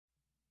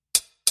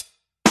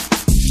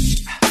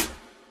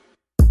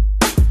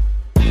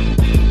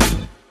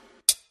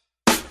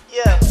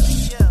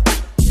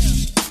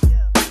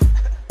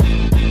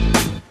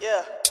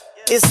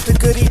It's the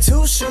Goody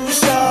Two Shoes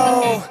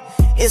show.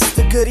 It's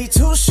the Goody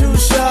Two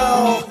Shoes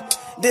show.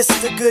 This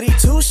the Goody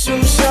Two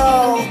Shoes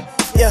show.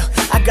 Yeah,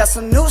 I got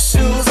some new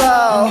shoes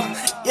on.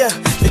 Yeah,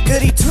 the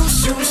Goody Two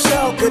Shoes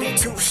show. Goody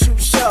Two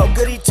Shoes show.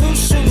 Goody Two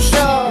Shoes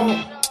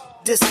show.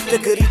 This the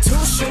Goody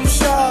Two Shoes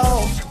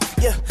show.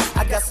 Yeah,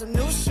 I got some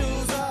new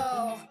shoes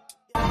on.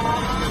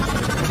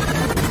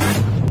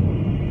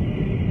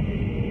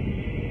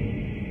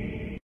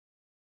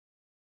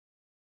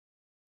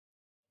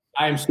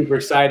 I am super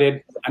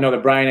excited. I know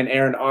that Brian and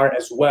Aaron are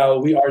as well.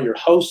 We are your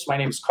hosts. My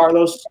name is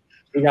Carlos.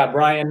 We got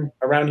Brian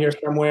around here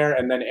somewhere,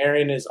 and then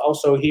Aaron is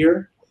also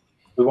here.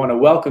 We want to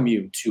welcome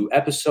you to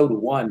episode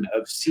 1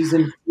 of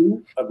season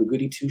 2 of the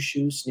Goody Two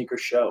Shoes Sneaker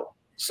Show.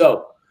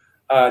 So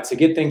to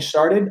get things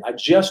started, I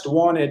just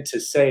wanted to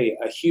say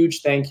a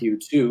huge thank you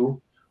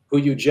to who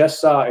you just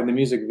saw in the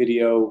music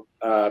video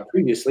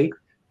previously.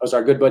 That was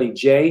our good buddy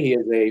Jay. He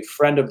is a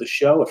friend of the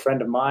show, a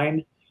friend of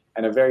mine,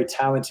 and a very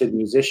talented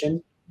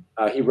musician.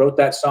 He wrote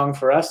that song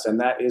for us, and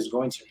that is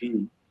going to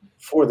be,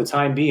 for the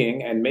time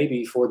being, and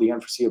maybe for the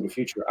unforeseeable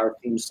future, our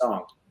theme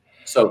song.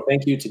 So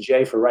thank you to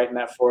Jay for writing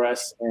that for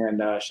us,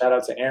 and shout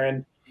out to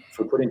Aaron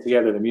for putting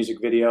together the music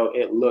video.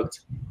 It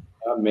looked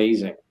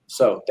amazing.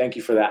 So thank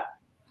you for that.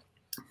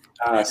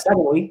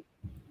 Secondly,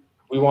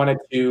 we wanted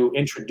to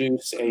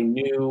introduce a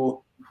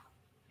new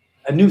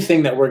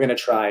thing that we're going to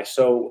try.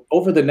 So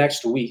over the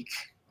next week,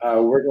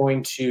 we're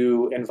going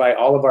to invite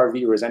all of our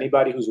viewers,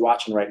 anybody who's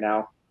watching right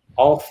now,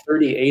 all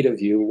 38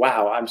 of you.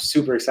 Wow, I'm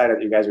super excited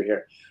that you guys are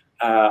here.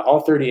 All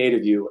 38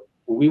 of you,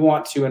 we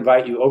want to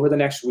invite you over the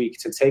next week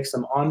to take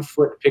some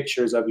on-foot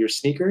pictures of your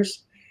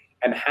sneakers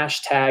and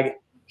hashtag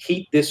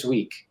heat this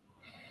week.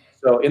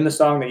 So in the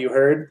song that you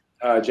heard,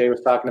 Jay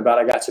was talking about,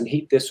 I got some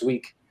heat this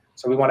week.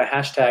 So we want to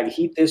hashtag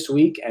heat this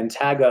week and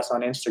tag us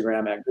on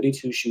Instagram at Goody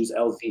Two Shoes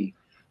LV.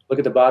 Look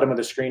at the bottom of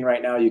the screen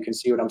right now. You can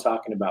see what I'm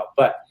talking about.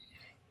 But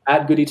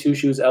at Goody Two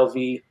Shoes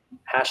LV,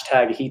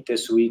 hashtag heat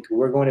this week.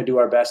 We're going to do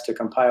our best to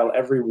compile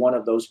every one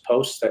of those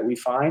posts that we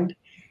find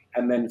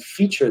and then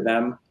feature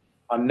them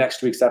on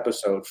next week's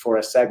episode for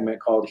a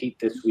segment called Heat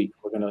This Week.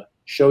 We're going to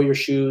show your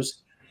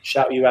shoes,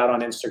 shout you out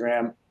on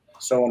Instagram,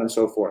 so on and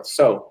so forth.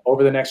 So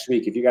over the next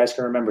week, if you guys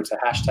can remember to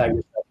hashtag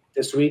yourself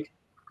this week,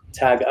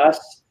 tag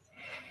us,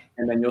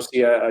 and then you'll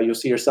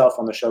see yourself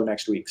on the show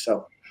next week.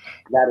 So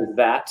that is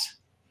that.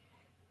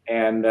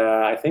 And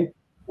I think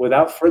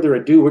without further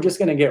ado, we're just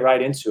going to get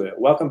right into it.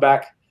 Welcome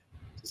back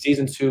to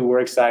season 2. We're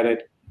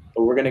excited,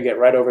 but we're going to get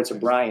right over to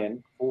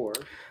Brian for.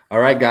 All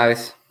right,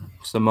 guys.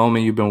 It's the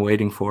moment you've been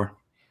waiting for.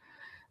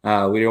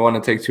 We didn't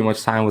want to take too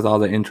much time with all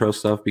the intro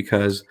stuff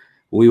because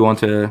we want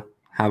to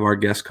have our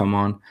guests come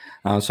on.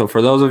 So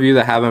for those of you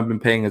that haven't been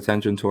paying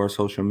attention to our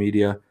social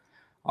media,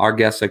 our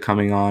guest that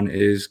coming on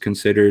is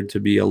considered to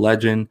be a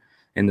legend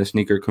in the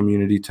sneaker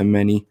community to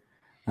many.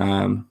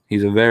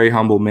 He's a very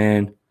humble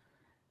man,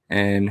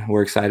 and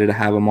we're excited to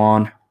have him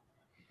on.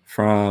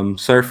 From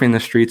surfing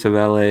the streets of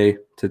LA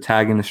to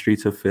tagging the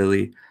streets of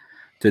Philly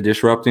to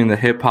disrupting the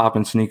hip-hop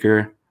and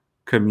sneaker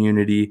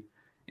community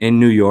in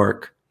New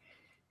York.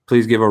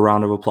 Please give a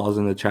round of applause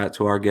in the chat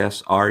to our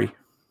guest, Ari.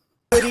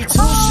 Goody Two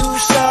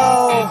Shoes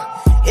show.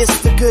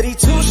 It's the Goody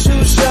Two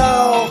Shoes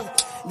show.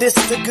 This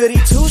the Goody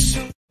Two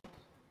Shoes.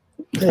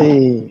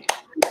 Hey,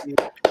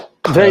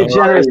 very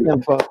generous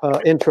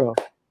intro.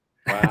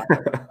 Wow.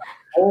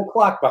 Whole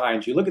clock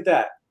behind you. Look at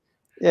that.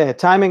 Yeah,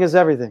 timing is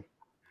everything.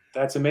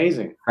 That's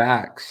amazing.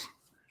 Facts.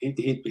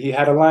 He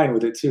had a line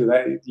with it too.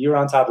 You're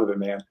on top of it,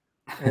 man.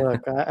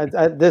 Look,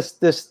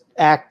 this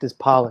act is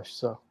polished.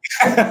 So.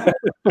 Awesome.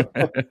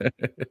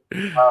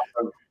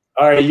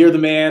 All right, you're the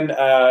man.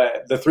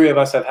 The three of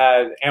us have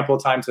had ample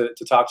time to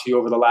talk to you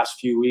over the last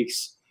few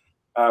weeks.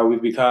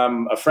 We've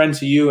become a friend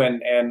to you,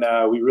 and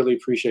we really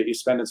appreciate you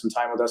spending some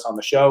time with us on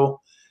the show.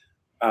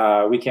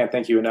 We can't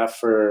thank you enough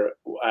for,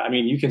 I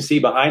mean, you can see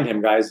behind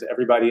him, guys,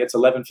 everybody, it's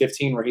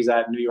 11:15 where he's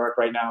at in New York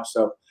right now.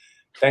 So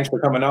thanks for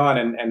coming on,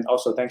 and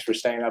also thanks for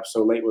staying up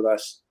so late with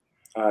us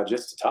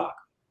just to talk.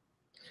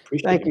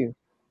 Thank you.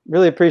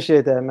 Really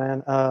appreciate that,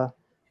 man.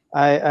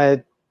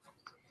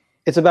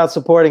 It's about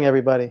supporting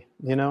everybody,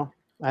 you know.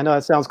 I know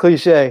it sounds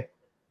cliche,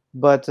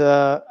 but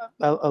a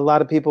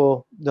lot of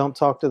people don't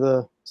talk to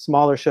the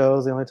smaller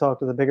shows. They only talk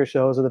to the bigger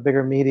shows or the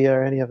bigger media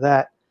or any of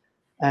that.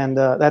 And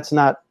that's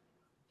not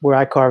where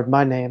I carved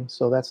my name,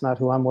 so that's not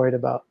who I'm worried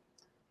about.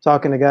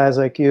 Talking to guys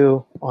like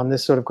you on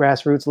this sort of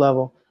grassroots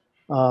level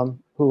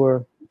who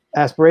are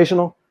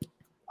aspirational,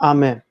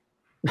 I'm in.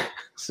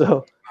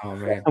 So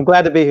I'm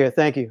glad to be here.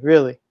 Thank you,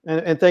 really.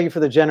 And thank you for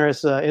the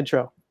generous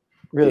intro,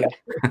 really.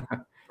 Yeah.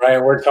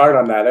 Brian worked hard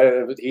on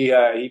that.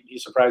 He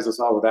surprised us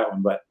all with that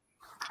one. But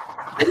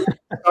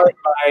start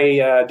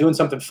by doing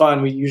something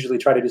fun. We usually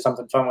try to do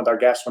something fun with our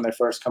guests when they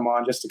first come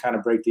on, just to kind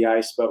of break the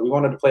ice. But we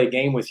wanted to play a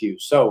game with you.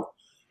 So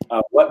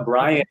what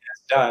Brian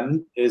has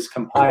done is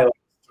compile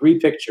 3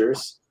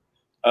 pictures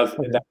that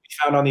we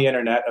found on the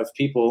internet of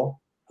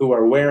people who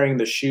are wearing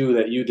the shoe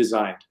that you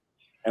designed,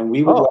 and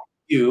we would like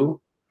you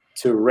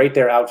to rate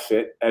their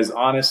outfit as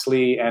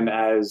honestly and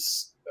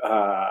as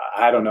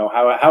I don't know,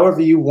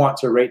 however you want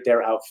to rate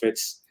their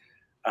outfits.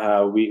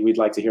 we'd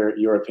like to hear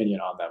your opinion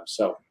on them.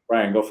 So,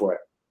 Brian, go for it.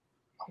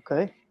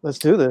 Okay, let's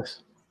do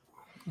this.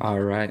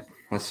 All right,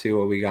 let's see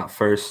what we got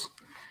first.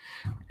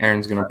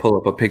 Aaron's gonna pull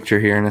up a picture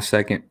here in a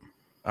second.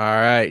 All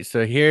right,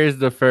 so here's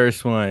the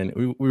first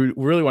one. We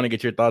really want to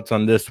get your thoughts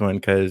on this one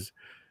because,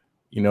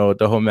 you know,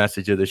 the whole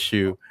message of the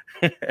shoe.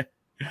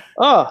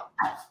 Oh,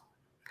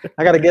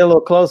 I got to get a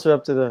little closer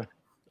up to the.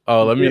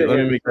 Oh, let me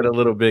make that a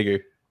little bigger.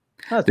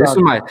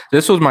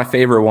 This was my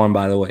favorite one,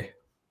 by the way.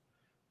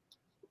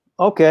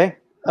 Okay,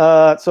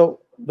 so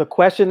the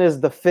question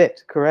is the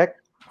fit,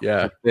 correct?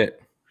 Yeah, the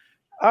fit.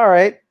 All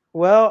right.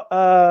 Well,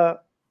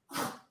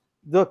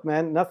 look,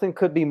 man, nothing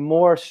could be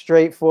more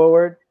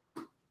straightforward,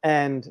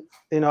 and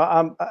you know,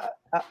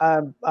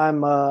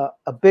 I'm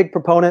a big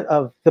proponent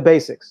of the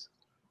basics.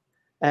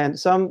 And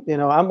you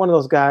know, I'm one of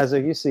those guys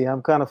that you see,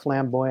 I'm kind of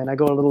flamboyant. I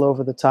go a little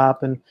over the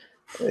top, and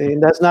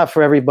that's not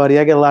for everybody.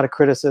 I get a lot of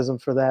criticism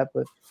for that,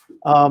 but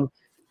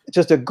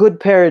just a good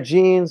pair of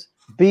jeans,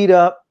 beat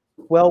up,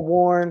 well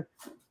worn,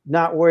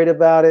 not worried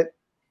about it.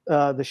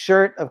 The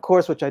shirt, of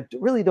course, which I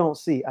really don't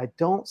see. I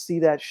don't see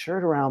that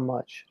shirt around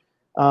much.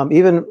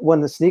 Even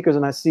when the sneakers,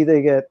 and I see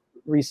they get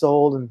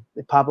resold and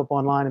they pop up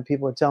online and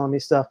people are telling me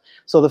stuff.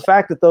 So the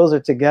fact that those are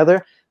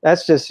together,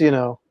 that's just, you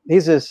know,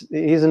 he's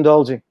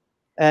indulging.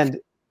 And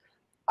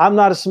I'm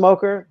not a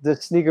smoker. The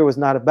sneaker was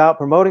not about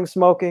promoting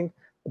smoking,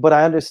 but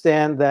I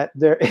understand that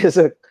there is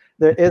an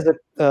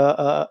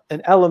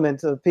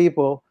element of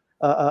people,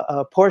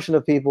 a portion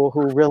of people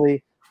who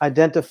really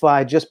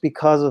identify just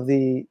because of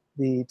the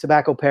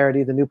tobacco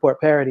parody, the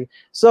Newport parody.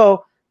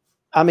 So,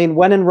 I mean,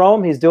 when in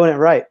Rome, he's doing it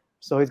right.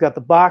 So he's got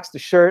the box, the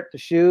shirt, the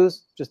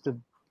shoes, just a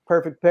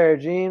perfect pair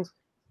of jeans.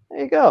 There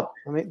you go.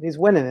 I mean, he's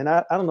winning, and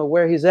I don't know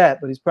where he's at,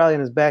 but he's probably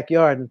in his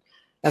backyard, and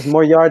that's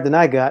more yard than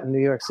I got in New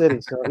York City.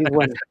 So he's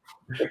winning.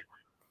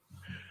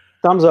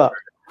 Thumbs up.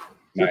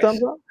 Nice.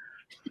 Thumbs up.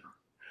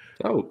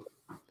 Oh,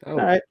 all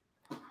right.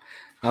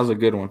 That was a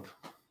good one.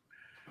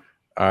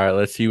 All right,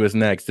 let's see what's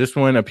next. This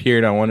one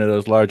appeared on one of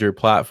those larger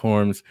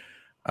platforms,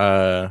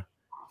 and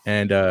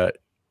they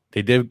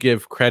did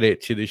give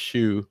credit to the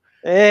shoe.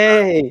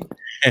 Hey,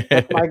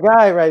 that's my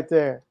guy right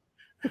there.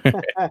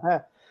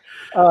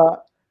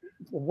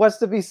 What's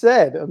to be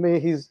said? I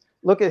mean,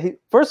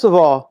 first of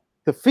all,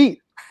 the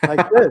feet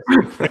like this.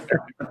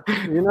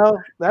 You know,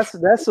 that's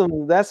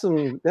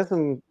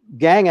some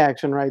gang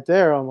action right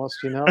there, almost.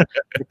 You know,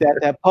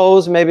 that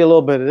pose, maybe a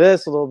little bit of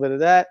this, a little bit of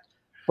that,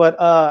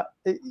 but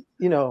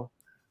you know,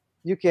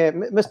 you can't.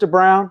 Mr.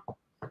 Brown,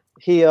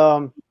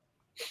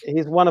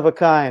 he's one of a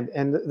kind,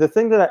 and the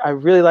thing that I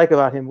really like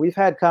about him, we've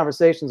had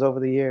conversations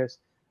over the years,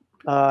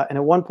 and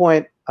at one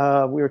point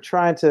we were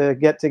trying to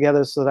get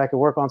together so that I could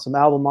work on some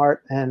album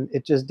art, and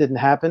it just didn't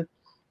happen.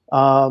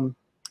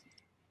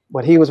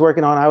 What he was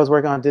working on, I was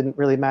working on, didn't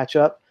really match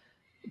up.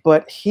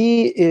 But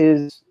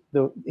he's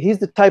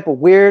the type of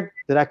weird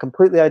that I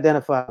completely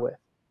identify with.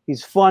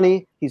 He's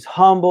funny, he's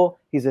humble,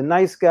 he's a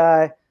nice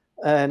guy,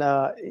 and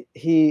it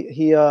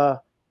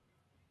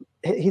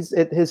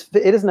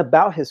isn't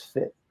about his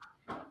fit.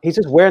 He's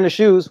just wearing the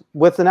shoes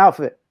with an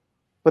outfit,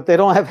 but they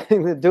don't have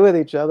anything to do with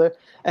each other.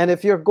 And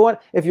if you're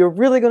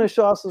really going to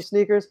show off some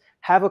sneakers,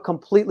 have a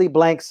completely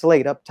blank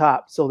slate up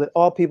top so that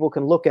all people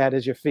can look at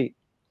is your feet.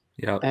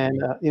 Yeah. And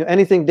you know,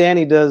 anything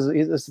Danny does,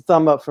 it's a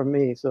thumb up for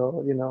me.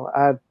 So you know,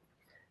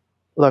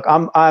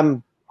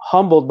 I'm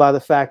humbled by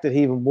the fact that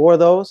he even wore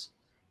those,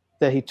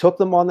 that he took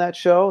them on that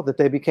show, that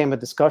they became a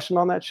discussion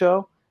on that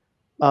show,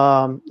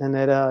 and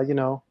that you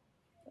know,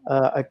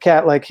 a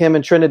cat like him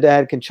in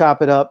Trinidad can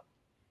chop it up.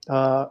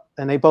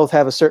 And they both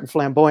have a certain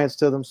flamboyance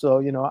to them. So,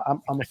 you know,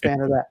 I'm a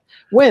fan of that.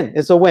 Win.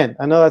 It's a win.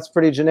 I know that's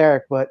pretty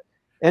generic, but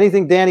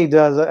anything Danny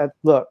does,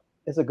 look,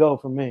 it's a go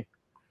for me.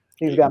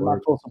 He's got my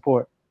full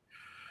support.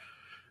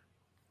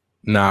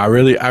 Nah, I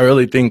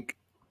really think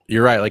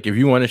you're right. Like, if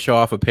you want to show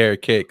off a pair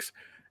of kicks,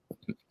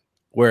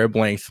 wear a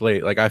blank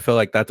slate. Like, I feel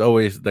like that's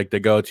always like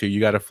the go-to. You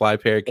got a fly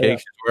pair of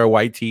kicks, wear a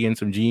white tee and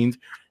some jeans,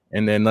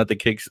 and then let the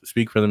kicks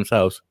speak for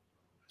themselves.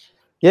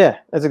 Yeah,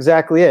 that's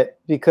exactly it.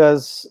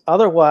 Because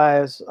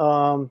otherwise,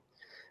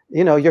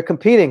 you know, you're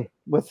competing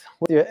with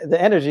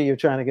the energy you're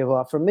trying to give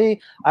off. For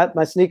me,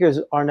 my sneakers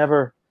are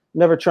never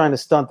trying to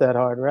stunt that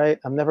hard, right?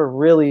 I'm never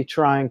really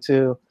trying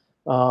to,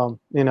 you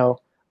know,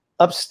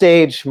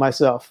 upstage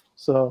myself.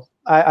 So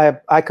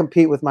I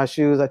compete with my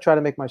shoes. I try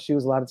to make my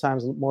shoes a lot of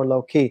times more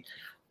low key.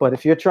 But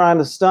if you're trying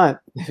to stunt,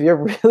 if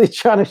you're really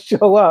trying to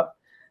show up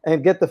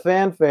and get the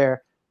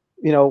fanfare,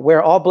 you know,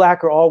 wear all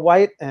black or all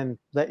white and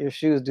let your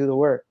shoes do the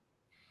work.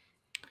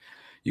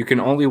 You can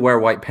only wear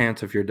white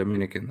pants if you're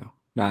Dominican, though.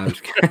 Nah, I'm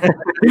just kidding.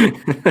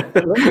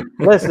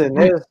 Listen,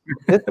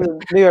 this is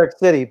New York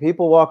City.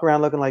 People walk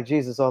around looking like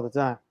Jesus all the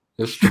time.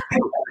 That's true.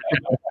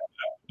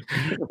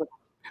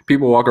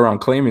 People walk around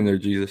claiming they're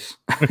Jesus.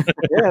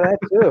 Yeah, that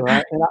too.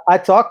 I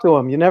talk to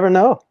them. You never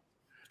know.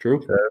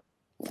 True.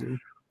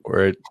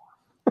 Word.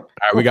 All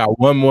right, we got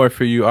one more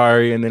for you,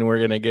 Ari, and then we're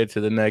gonna get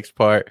to the next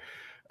part.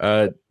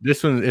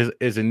 This one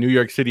is in New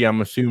York City,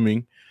 I'm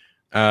assuming.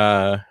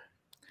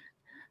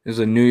 There's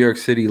a New York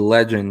City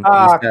legend. Come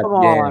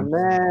on,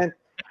 man.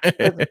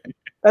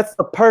 That's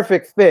the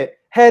perfect fit,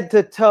 head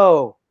to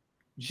toe,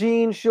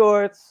 jean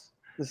shorts,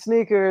 the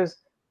sneakers,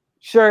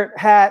 shirt,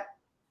 hat,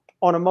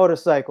 on a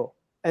motorcycle.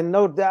 And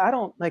no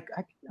doubt,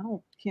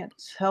 can't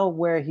tell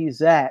where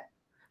he's at.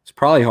 It's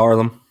probably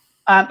Harlem.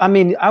 I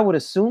mean, I would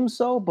assume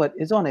so, but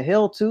it's on a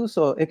hill too,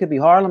 so it could be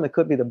Harlem, it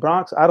could be the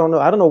Bronx. I don't know.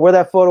 I don't know where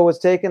that photo was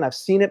taken. I've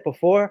seen it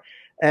before.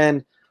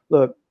 And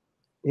look,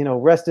 you know,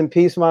 rest in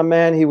peace, my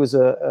man. He was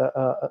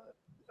a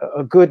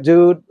good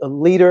dude, a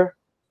leader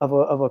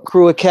of a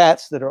crew of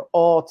cats that are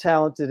all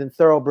talented and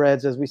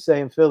thoroughbreds, as we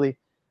say in Philly.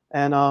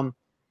 And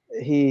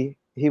he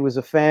was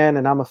a fan,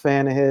 and I'm a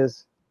fan of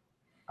his.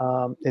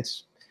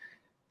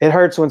 It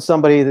hurts when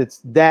somebody that's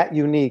that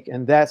unique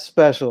and that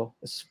special,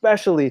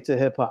 especially to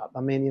hip hop.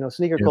 I mean, you know,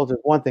 sneaker culture is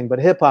one thing, but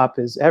hip hop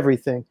is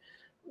everything.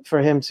 For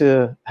him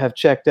to have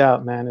checked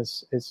out, man,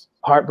 is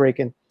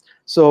heartbreaking.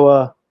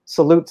 So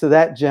salute to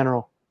that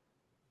general.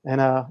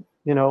 And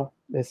you know,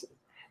 it's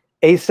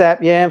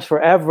ASAP Yams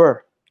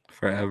forever.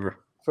 Forever.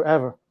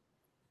 Forever.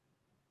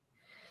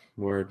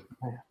 Word.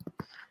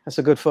 That's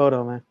a good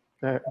photo,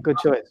 man. Good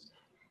choice.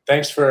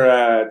 Thanks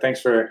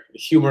for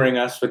humoring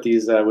us with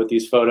these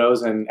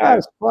photos, and that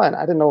was fun.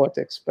 I didn't know what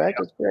to expect.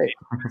 It's great.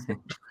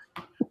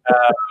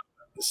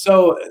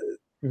 So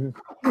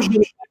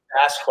usually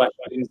I ask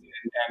questions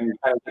and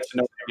kind of get to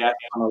know your guy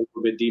on a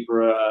little bit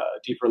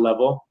deeper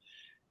level.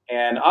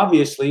 And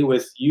obviously,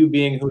 with you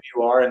being who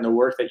you are and the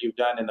work that you've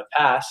done in the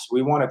past,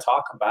 we want to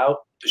talk about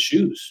the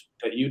shoes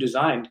that you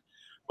designed.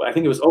 Well, I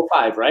think it was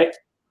 05, right?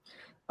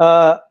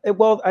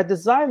 Well, I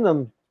designed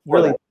them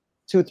really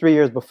 2-3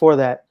 years before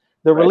that.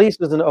 The release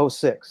was in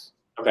 06.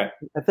 Okay.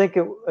 I think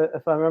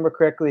if I remember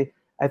correctly,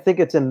 I think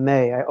it's in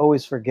May. I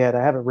always forget.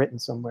 I have it written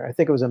somewhere. I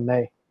think it was in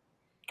May.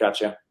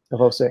 Gotcha.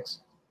 Of 06.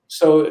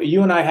 So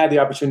you and I had the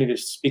opportunity to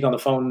speak on the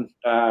phone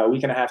a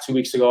week and a half, 2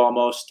 weeks ago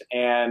almost,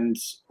 and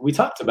we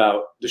talked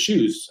about the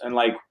shoes and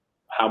like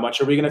how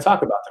much are we going to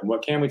talk about them?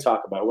 What can we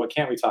talk about? What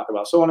can't we talk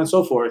about? So on and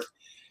so forth.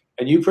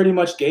 And you pretty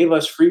much gave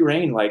us free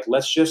reign. Like,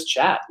 let's just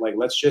chat. Like,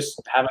 let's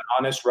just have an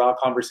honest, raw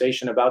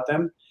conversation about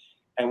them.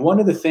 And one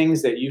of the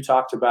things that you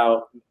talked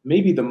about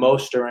maybe the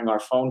most during our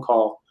phone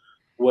call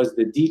was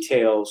the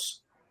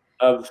details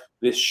of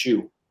this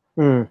shoe.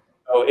 So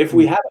if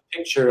we have a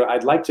picture,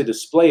 I'd like to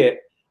display it.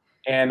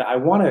 And I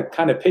want to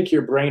kind of pick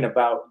your brain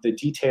about the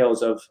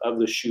details of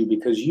the shoe,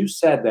 because you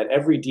said that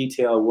every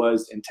detail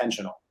was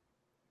intentional.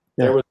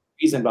 Yeah. There was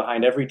a reason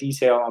behind every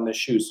detail on the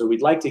shoe. So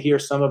we'd like to hear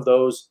some of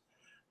those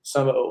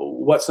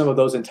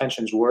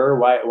intentions were,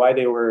 why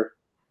they were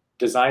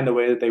designed the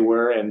way that they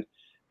were, and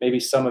maybe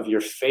some of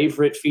your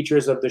favorite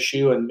features of the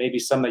shoe, and maybe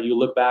some that you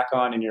look back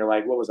on and you're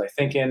like, what was I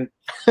thinking?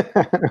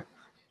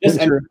 Just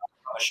on the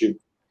shoe.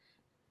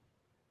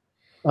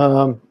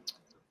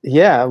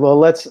 Yeah, well,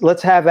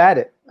 let's have at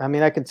it. I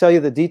mean, I can tell you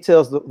the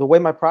details. The way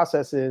my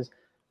process is,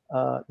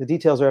 the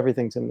details are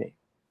everything to me,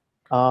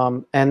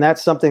 and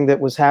that's something that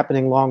was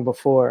happening long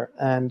before.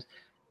 And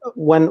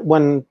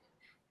when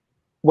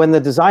the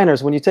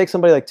designers, when you take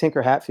somebody like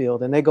Tinker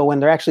Hatfield and they go in,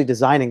 they're actually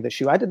designing the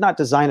shoe. I did not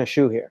design a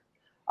shoe here.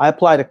 I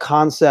applied a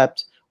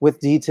concept with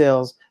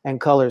details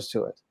and colors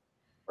to it.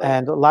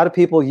 And a lot of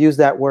people use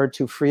that word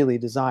too freely,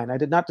 design. I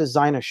did not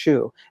design a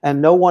shoe. And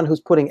no one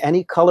who's putting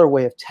any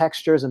colorway of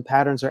textures and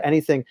patterns or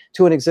anything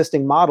to an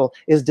existing model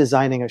is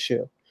designing a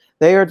shoe.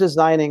 They are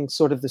designing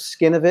sort of the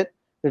skin of it.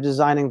 They're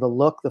designing the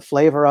look, the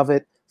flavor of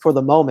it for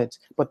the moment.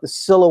 But the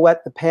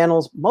silhouette, the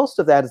panels, most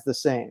of that is the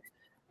same.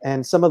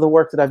 And some of the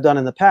work that I've done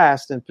in the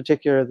past, in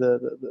particular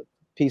the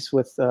piece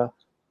with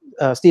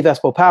Steve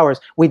Espo Powers,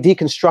 we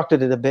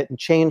deconstructed it a bit and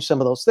changed some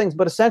of those things.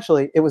 But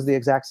essentially, it was the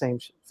exact same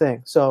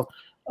thing. So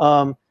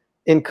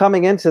in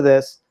coming into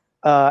this,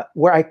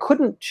 where I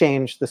couldn't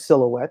change the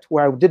silhouette,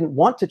 where I didn't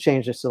want to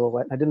change the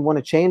silhouette, I didn't want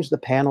to change the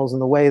panels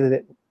and the way that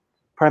it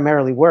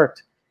primarily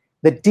worked,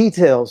 the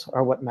details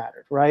are what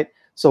mattered, right?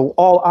 So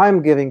all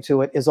I'm giving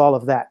to it is all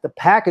of that. The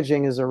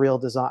packaging is a real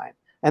design,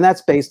 and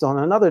that's based on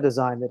another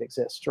design that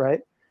exists, right?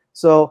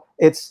 So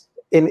it's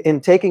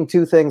in taking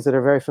two things that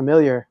are very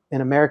familiar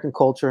in American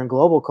culture and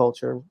global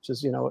culture, which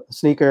is, you know, a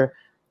sneaker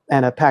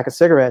and a pack of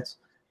cigarettes,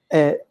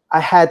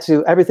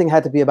 everything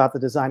had to be about the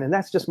design. And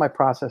that's just my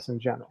process in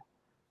general.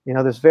 You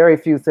know, there's very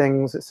few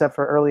things, except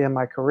for early in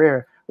my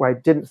career, where I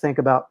didn't think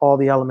about all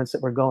the elements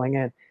that were going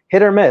in.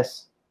 Hit or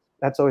miss,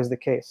 that's always the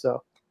case.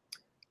 So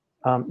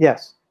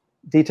yes,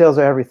 details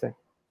are everything.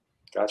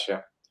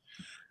 Gotcha.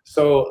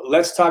 So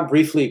let's talk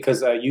briefly,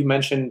 because you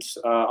mentioned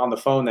on the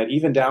phone that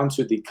even down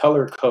to the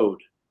color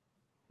code,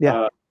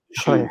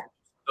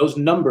 those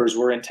numbers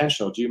were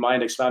intentional. Do you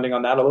mind expounding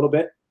on that a little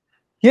bit?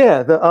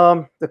 Yeah,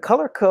 the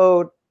color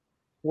code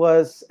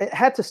it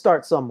had to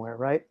start somewhere,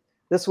 right?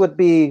 This would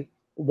be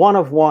one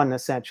of one,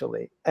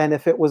 essentially. And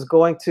if it was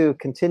going to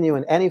continue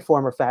in any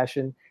form or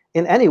fashion,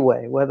 in any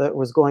way, whether it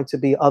was going to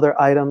be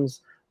other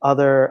items,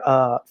 other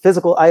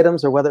physical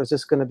items, or whether it was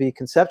just going to be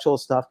conceptual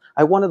stuff,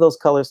 I wanted those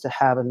colors to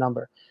have a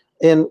number.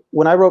 And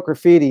when I wrote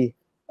graffiti,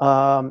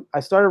 I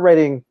started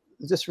writing,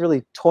 just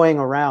really toying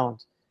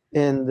around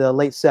in the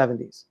late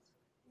 70s.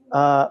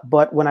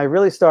 But when I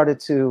really started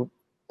to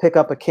pick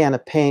up a can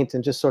of paint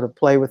and just sort of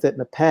play with it in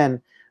a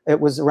pen.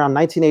 It was around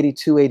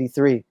 1982,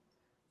 83.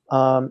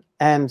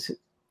 And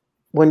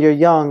when you're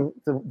young,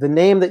 the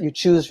name that you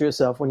choose for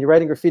yourself, when you're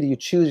writing graffiti, you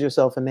choose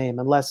yourself a name,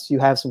 unless you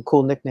have some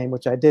cool nickname,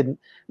 which I didn't.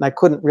 And I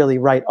couldn't really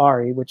write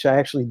Ari, which I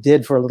actually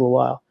did for a little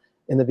while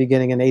in the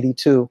beginning in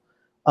 82.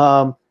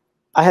 I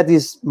had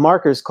these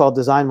markers called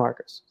design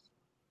markers.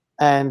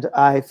 And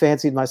I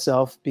fancied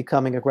myself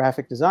becoming a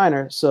graphic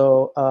designer.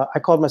 So I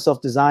called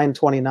myself Design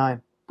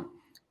 29,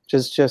 which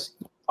is just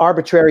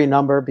arbitrary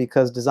number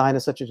because design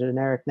is such a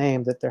generic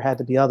name that there had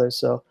to be others.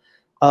 So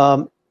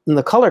in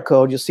the color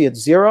code, you'll see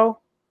it's 0,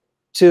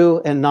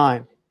 2, and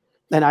 9.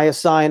 And I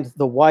assigned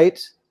the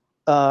white,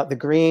 the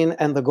green,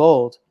 and the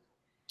gold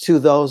to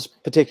those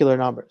particular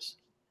numbers.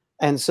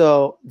 And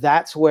so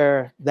that's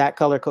where that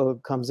color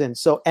code comes in.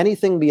 So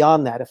anything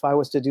beyond that, if I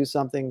was to do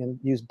something and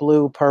use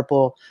blue,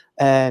 purple,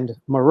 and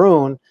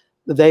maroon,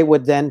 they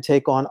would then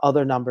take on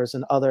other numbers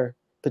and other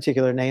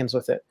particular names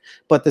with it.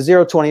 But the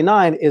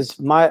 029 is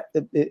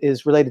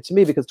related to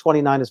me because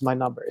 29 is my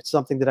number. It's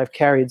something that I've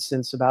carried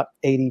since about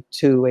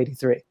 82,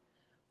 83.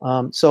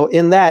 So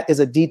in that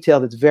is a detail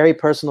that's very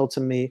personal to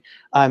me.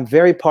 I'm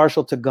very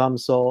partial to gum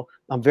sole.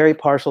 I'm very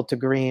partial to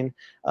green.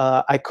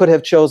 I could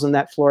have chosen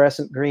that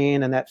fluorescent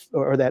green and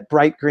that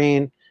bright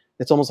green.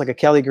 It's almost like a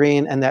Kelly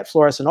green, and that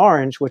fluorescent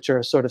orange, which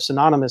are sort of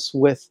synonymous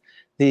with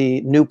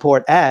the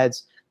Newport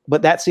ads.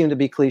 But that seemed to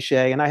be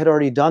cliche, and I had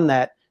already done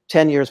that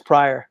 10 years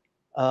prior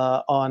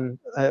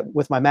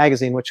with my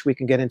magazine, which we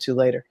can get into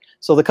later.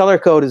 So the color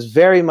code is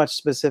very much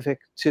specific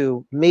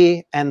to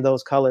me and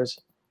those colors.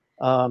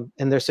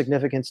 And their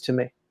significance to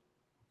me.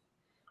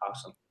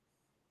 Awesome.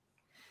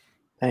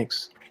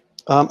 Thanks.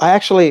 I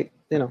actually,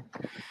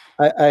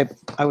 I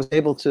was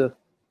able to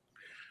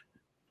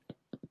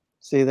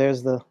see.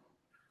 There's the.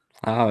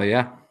 Oh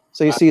yeah.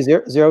 So you see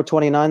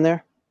 029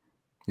 there.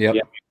 Yep.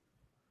 Yeah.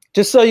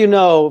 Just so you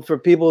know, for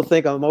people who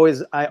think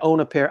I own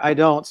a pair. I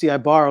don't. See, I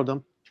borrowed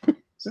them.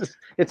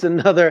 It's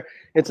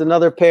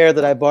another pair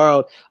that I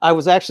borrowed. I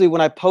was actually,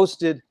 when I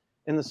posted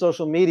in the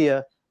social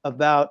media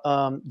about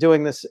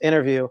doing this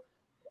interview,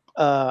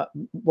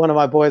 one of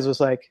my boys was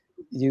like,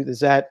 do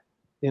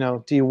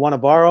you want to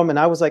borrow them? And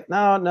I was like,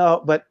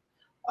 no, but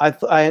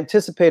I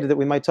anticipated that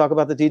we might talk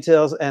about the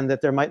details and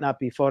that there might not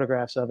be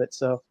photographs of it.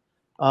 So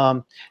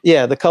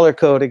yeah, the color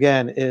code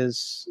again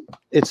it's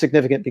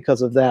significant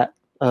because of that.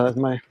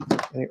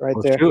 Right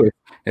there. Sure.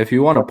 If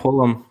you want to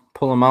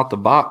pull them out the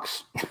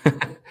box.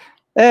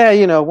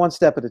 One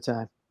step at a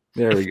time.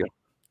 There we go.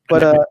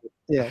 But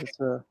yeah, it's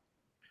That's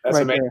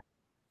right amazing. there.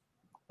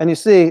 And you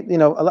see,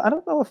 I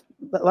don't know if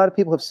a lot of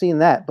people have seen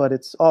that, but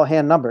it's all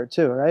hand numbered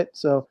too, right?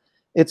 So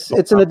it's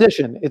an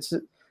addition. It's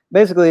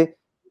basically,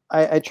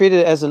 I treat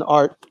it as an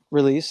art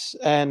release.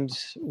 And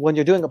when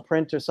you're doing a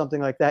print or something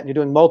like that, and you're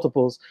doing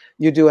multiples,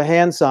 you do a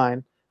hand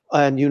sign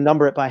and you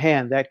number it by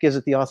hand. That gives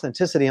it the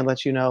authenticity and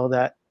lets you know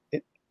that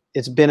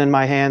it's been in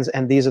my hands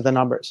and these are the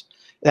numbers.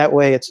 That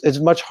way it's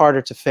much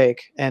harder to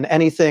fake. And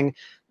anything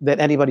that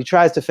anybody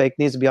tries to fake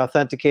needs to be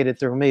authenticated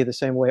through me the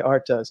same way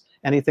art does.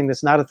 Anything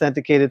that's not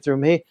authenticated through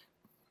me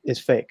is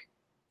fake.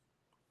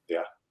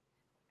 Yeah.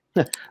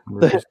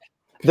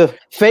 the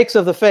fakes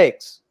of the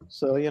fakes.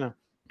 So,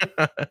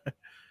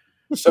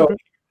 So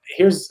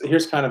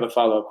here's kind of a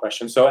follow-up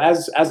question. So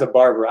as a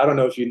barber, I don't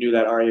know if you knew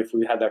that, Ari, if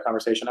we had that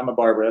conversation. I'm a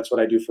barber. That's what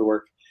I do for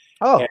work.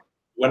 Oh. And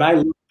when I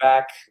look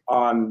back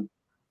on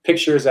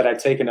pictures that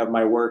I've taken of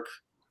my work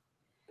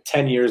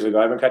 10 years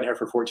ago, I've been cutting hair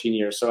for 14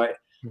 years. So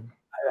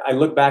I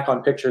look back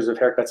on pictures of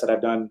haircuts that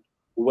I've done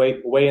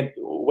way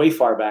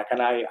far back,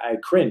 and I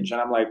cringe, and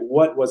I'm like,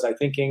 what was I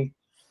thinking?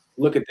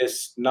 Look at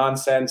this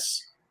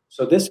nonsense.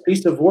 So this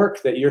piece of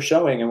work that you're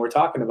showing and we're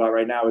talking about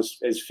right now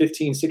is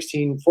 15,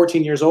 16,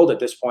 14 years old at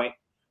this point.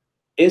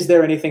 Is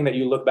there anything that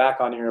you look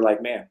back on and you're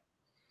like, man,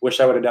 wish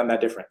I would have done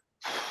that different?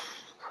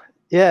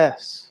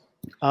 Yes.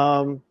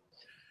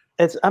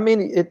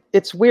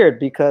 It's weird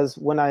because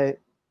when I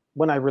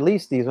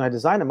released these, when I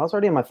designed them, I was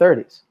already in my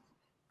 30s.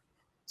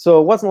 So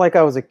it wasn't like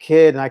I was a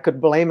kid and I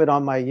could blame it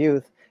on my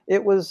youth.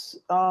 It was,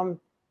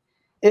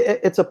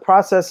 it's a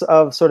process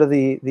of sort of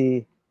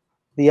the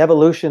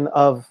evolution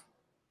of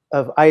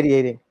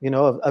ideating,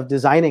 of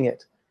designing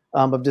it,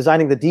 of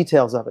designing the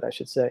details of it, I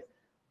should say.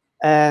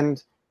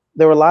 And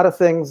there were a lot of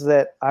things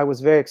that I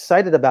was very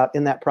excited about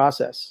in that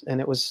process. And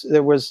there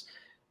was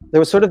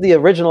sort of the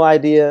original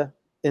idea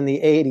in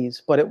the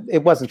 80s, but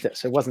it wasn't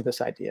this. It wasn't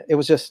this idea. It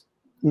was just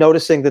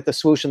noticing that the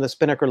swoosh and the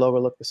Spinnaker logo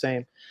look the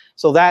same.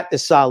 So that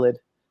is solid.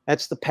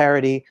 That's the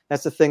parody.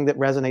 That's the thing that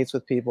resonates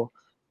with people.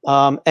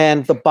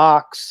 And the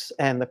box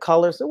and the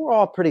colors, they were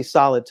all pretty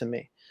solid to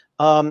me.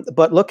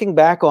 But looking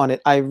back on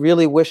it, I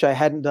really wish I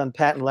hadn't done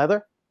patent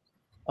leather.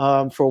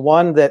 For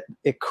one, that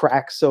it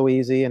cracks so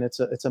easy and it's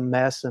a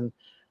mess. And,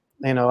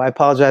 I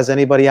apologize to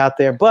anybody out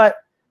there, but,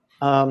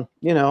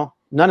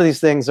 none of these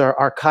things are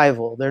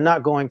archival. They're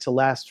not going to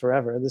last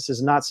forever. This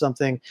is not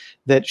something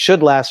that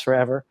should last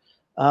forever.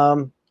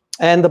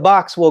 And the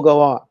box will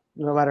go on.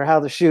 No matter how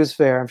the shoes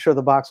fare, I'm sure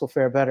the box will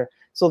fare better.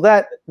 So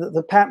that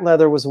the patent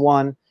leather was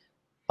one.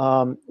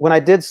 when I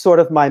did sort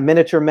of my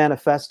miniature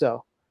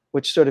manifesto,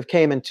 which sort of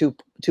came in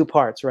two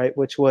parts, right?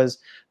 Which was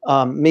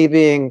me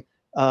being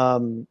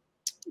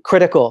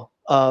critical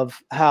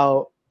of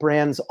how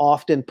brands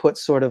often put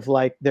sort of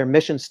like their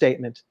mission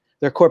statement,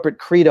 their corporate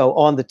credo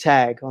on the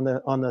tag, on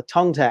the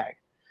tongue tag.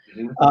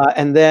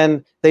 And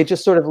then they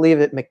just sort of leave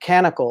it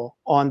mechanical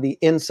on the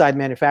inside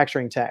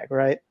manufacturing tag,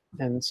 right?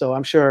 And so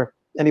I'm sure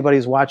anybody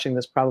who's watching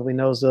this probably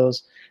knows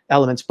those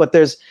elements. But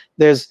there's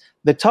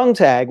the tongue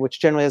tag, which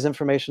generally has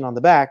information on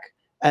the back,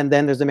 and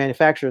then there's the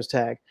manufacturer's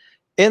tag.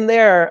 In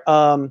there,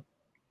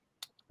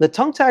 the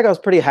tongue tag I was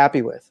pretty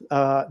happy with.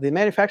 The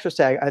manufacturer's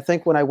tag, I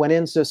think when I went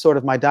into sort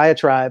of my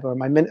diatribe or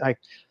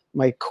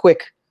my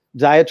quick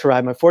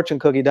diatribe, my fortune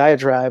cookie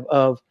diatribe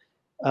of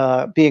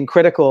being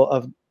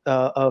critical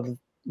of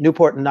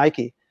Newport and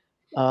Nike,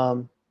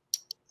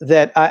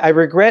 that I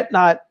regret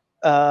not.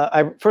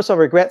 First of all,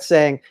 regret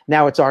saying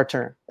now it's our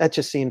turn. That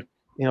just seemed,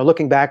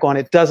 looking back on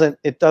it, doesn't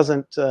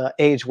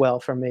age well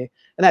for me,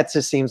 and that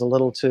just seems a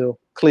little too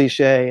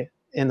cliche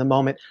in the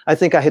moment. I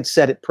think I had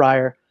said it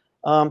prior,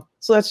 so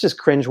that's just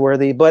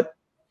cringeworthy. But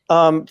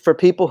for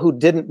people who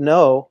didn't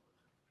know,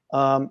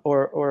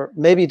 or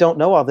maybe don't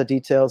know all the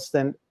details,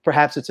 then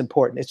perhaps it's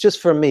important. It's just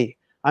for me.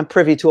 I'm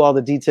privy to all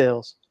the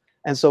details,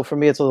 and so for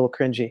me, it's a little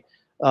cringy.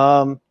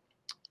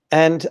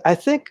 And I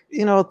think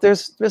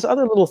there's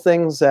other little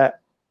things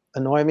that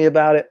annoy me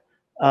about it.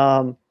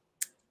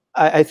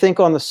 I think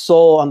on the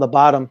sole on the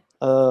bottom,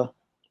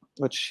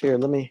 which here,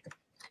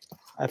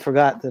 I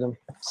forgot that I'm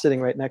sitting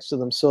right next to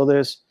them. So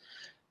there's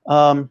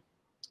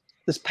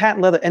this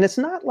patent leather, and it's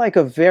not like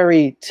a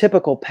very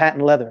typical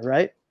patent leather,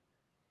 right?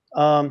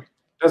 Doesn't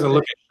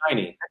look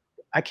shiny.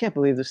 I can't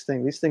believe this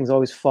thing. These things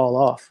always fall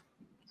off.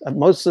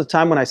 Most of the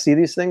time when I see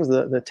these things,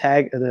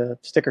 the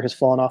sticker has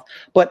fallen off,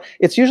 but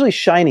it's usually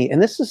shiny,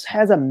 and this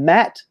has a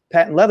matte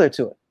patent leather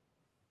to it.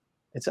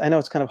 I know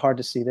it's kind of hard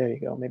to see. There you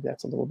go. Maybe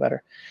that's a little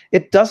better.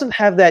 It doesn't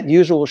have that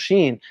usual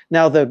sheen.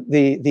 Now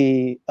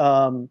the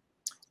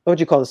what would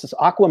you call this? This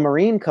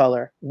aquamarine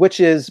color, which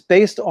is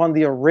based on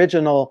the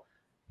original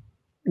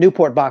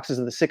Newport boxes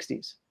of the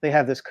 60s. They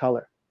have this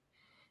color,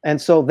 and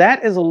so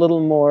that is a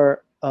little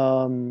more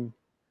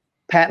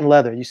patent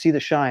leather. You see the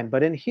shine,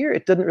 but in here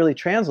it doesn't really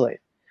translate.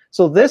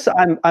 So this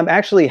I'm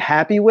actually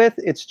happy with.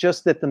 It's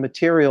just that the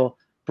material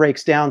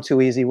breaks down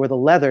too easy, where the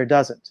leather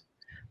doesn't.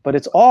 But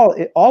it's all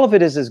of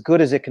it is as good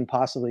as it can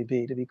possibly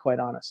be, to be quite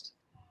honest.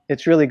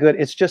 It's really good.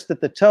 It's just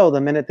that the toe, the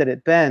minute that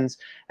it bends,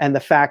 and the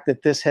fact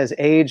that this has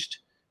aged,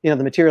 the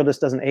material just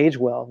doesn't age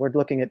well. We're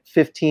looking at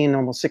 15,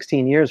 almost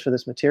 16 years for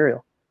this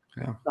material.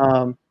 Yeah.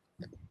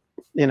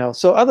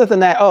 So other than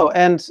that,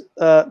 and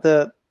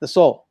the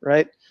sole,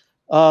 right?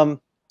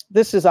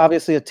 This is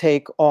obviously a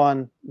take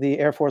on the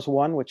Air Force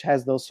One, which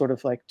has those sort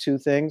of like two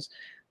things.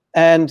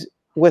 And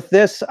with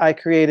this, I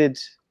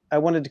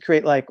wanted to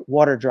create like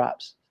water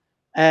drops.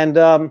 And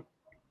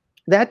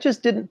that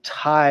just didn't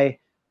tie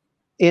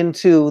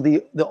into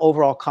the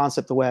overall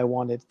concept the way I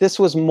wanted. This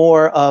was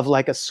more of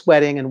like a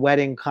sweating and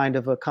wetting kind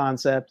of a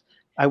concept.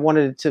 I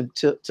wanted it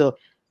to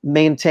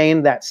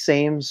maintain that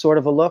same sort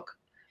of a look,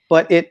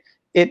 but it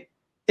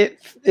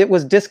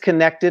was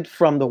disconnected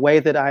from the way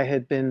that I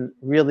had been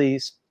really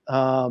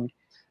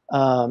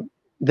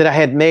that I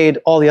had made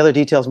all the other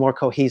details more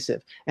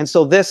cohesive. And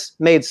so this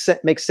makes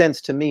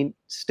sense to me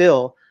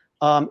still.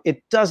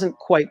 It doesn't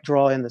quite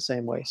draw in the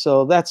same way.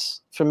 So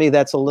for me,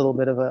 that's a little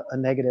bit of a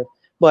negative,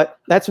 but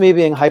that's me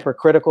being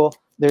hypercritical.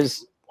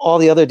 There's all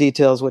the other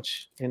details,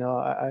 which,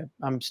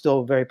 I'm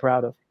still very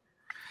proud of.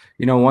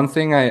 One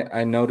thing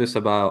I notice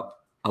about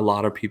a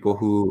lot of people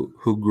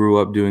who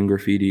grew up doing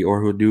graffiti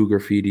or who do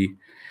graffiti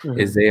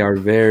is they are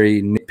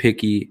very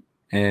nitpicky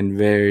and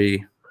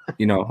very,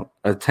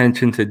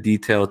 attention to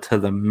detail to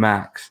the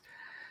max,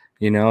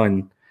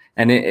 and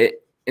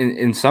it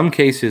in some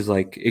cases,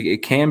 like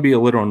it can be a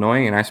little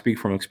annoying. And I speak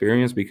from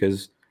experience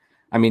because,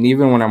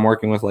 even when I'm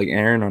working with like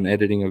Aaron on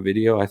editing a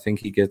video, I think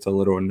he gets a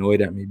little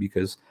annoyed at me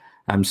because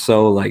I'm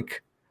so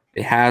like,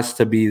 it has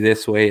to be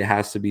this way. It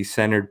has to be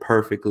centered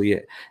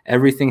perfectly.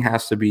 Everything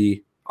has to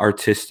be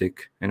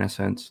artistic in a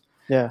sense.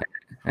 Yeah.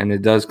 And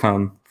it does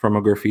come from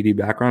a graffiti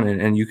background.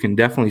 And you can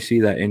definitely see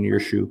that in your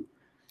shoe.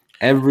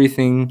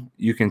 Everything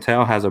you can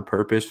tell has a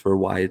purpose for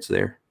why it's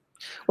there.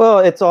 Well,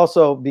 it's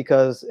also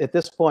because at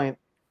this point,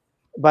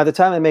 by the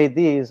time I made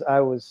these, I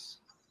was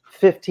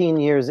 15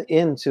 years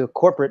into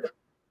corporate,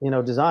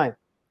 design.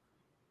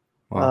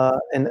 Wow.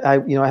 And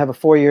I have a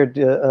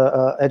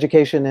 4-year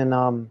education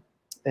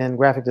in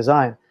graphic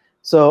design.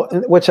 So,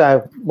 which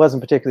I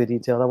wasn't particularly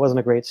detailed. I wasn't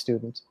a great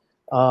student.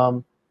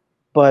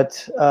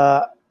 But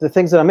the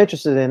things that I'm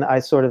interested in, I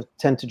sort of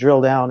tend to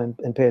drill down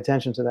and pay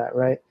attention to that,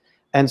 right?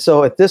 And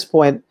so at this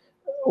point,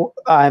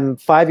 I'm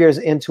 5 years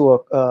into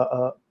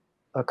a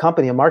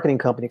company, a marketing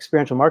company,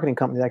 experiential marketing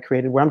company that I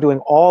created, where I'm doing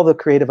all the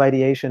creative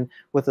ideation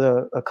with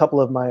a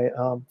couple of my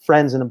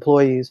friends and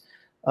employees,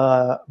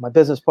 my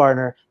business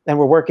partner, and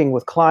we're working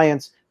with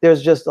clients.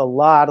 There's just a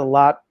lot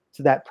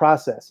to that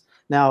process.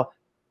 Now,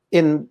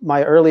 in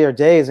my earlier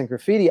days in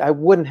graffiti, I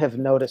wouldn't have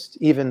noticed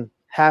even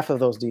half of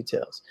those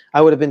details.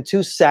 I would have been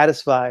too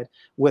satisfied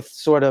with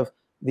sort of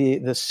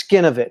the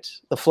skin of it,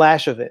 the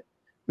flash of it.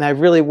 And I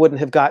really wouldn't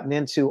have gotten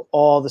into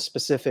all the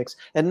specifics,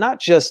 and not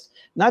just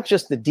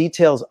the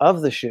details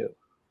of the shoe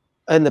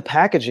and the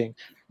packaging,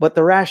 but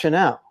the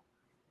rationale.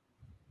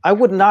 I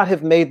would not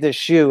have made this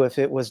shoe if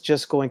it was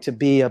just going to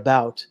be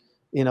about,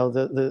 you know,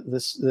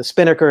 the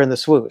spinnaker and the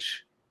swoosh.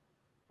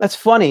 That's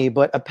funny,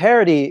 but a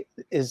parody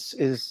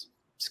is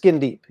skin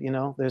deep. You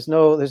know, there's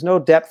no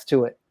depth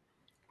to it,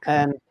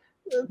 and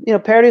you know,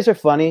 parodies are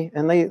funny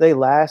and they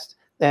last.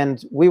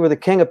 And we were the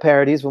king of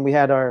parodies when we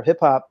had our hip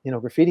hop, you know,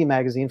 graffiti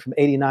magazine from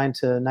 '89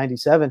 to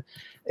 '97.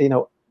 You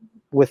know,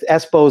 with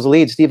Espo's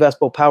lead, Steve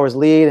Espo Powers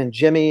lead, and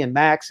Jimmy and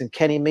Max and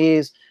Kenny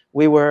Mees,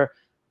 we were.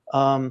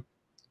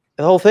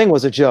 The whole thing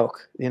was a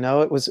joke, you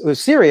know. It was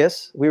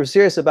serious. We were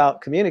serious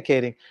about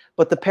communicating,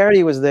 but the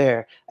parody was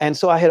there, and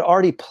so I had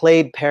already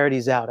played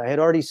parodies out. I had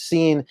already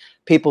seen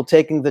people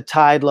taking the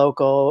Tide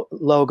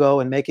logo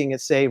and making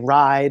it say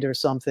 "Ride" or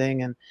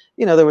something, and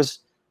you know,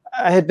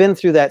 I had been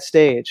through that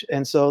stage,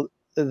 and so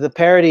the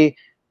parody,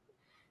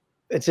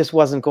 it just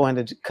wasn't going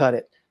to cut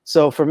it.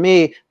 So for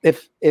me,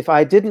 if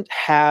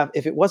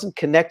it wasn't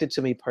connected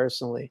to me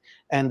personally,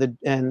 and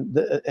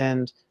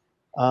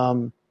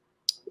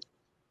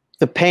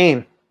the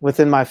pain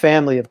within my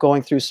family of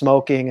going through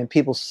smoking and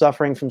people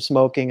suffering from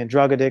smoking and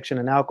drug addiction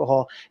and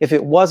alcohol, if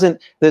it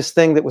wasn't this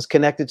thing that was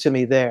connected to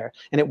me there,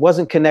 and it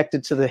wasn't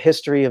connected to the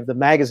history of the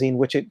magazine,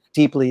 which it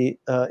deeply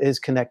is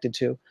connected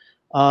to,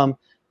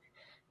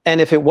 and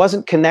if it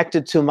wasn't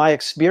connected to my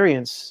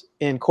experience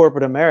in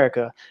corporate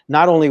America,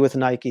 not only with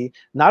Nike,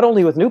 not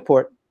only with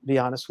Newport, to be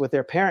honest, with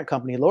their parent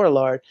company,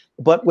 Lorillard,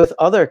 but with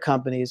other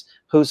companies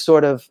who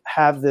sort of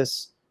have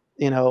this,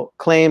 you know,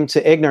 claim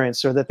to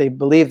ignorance, or that they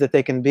believe that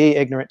they can be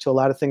ignorant to a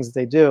lot of things that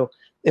they do.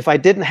 If I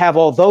didn't have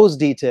all those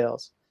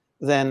details,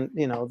 then,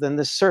 you know, then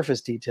the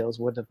surface details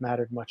wouldn't have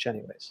mattered much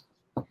anyways,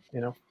 you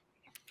know?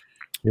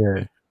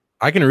 Yeah.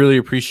 I can really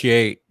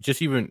appreciate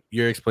just even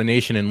your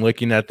explanation and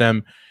looking at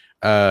them.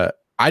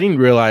 I didn't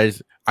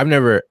realize I've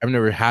never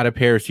had a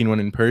pair or seen one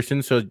in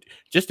person. So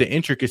just the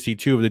intricacy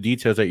too of the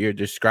details that you're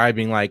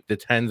describing, like the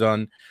 10s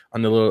on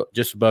the little,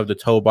 just above the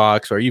toe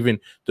box, or even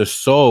the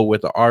sole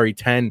with the Ari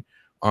 10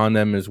 on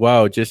them as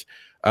well. Just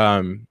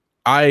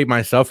I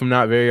myself am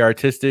not very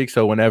artistic,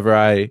 so whenever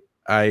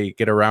I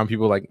get around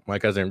people like my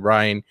cousin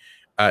Brian,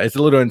 it's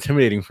a little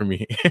intimidating for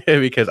me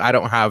because I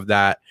don't have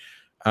that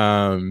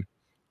behind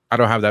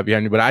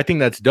me. But I think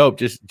that's dope,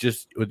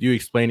 just with you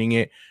explaining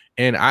it.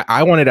 And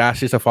I wanted to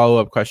ask just a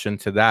follow-up question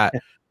to that.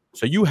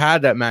 So you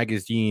had that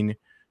magazine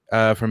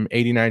from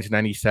 '89 to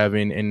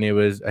 '97, and it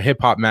was a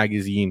hip-hop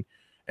magazine,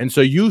 and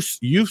so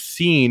you've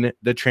seen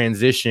the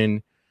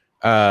transition.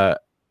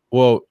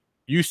 Well,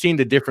 you've seen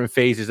the different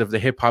phases of the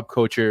hip hop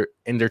culture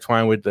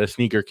intertwined with the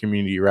sneaker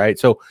community, right?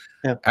 So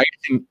yeah. I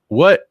think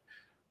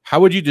how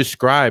would you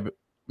describe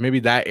maybe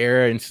that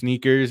era in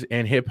sneakers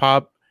and hip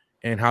hop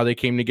and how they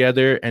came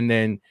together? And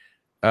then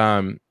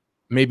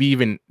maybe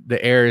even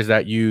the eras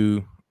that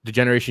the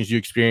generations you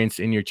experienced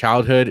in your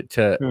childhood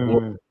to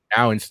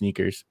now in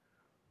sneakers.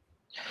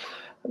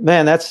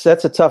 Man, that's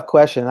a tough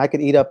question. I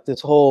could eat up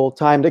this whole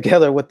time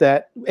together with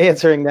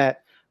answering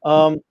that.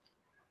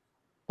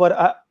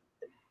 But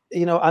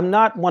you know, I'm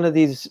not one of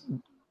these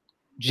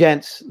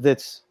gents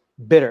that's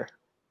bitter.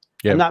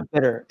 Yep. I'm not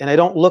bitter, and I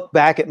don't look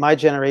back at my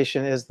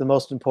generation as the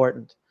most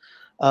important.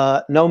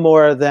 No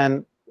more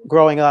than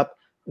growing up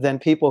than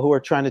people who are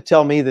trying to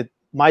tell me that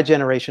my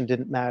generation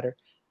didn't matter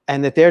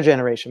and that their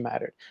generation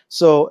mattered.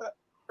 So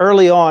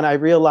early on, I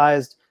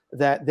realized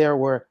that there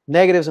were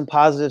negatives and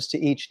positives to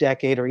each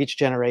decade or each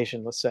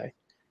generation, let's say.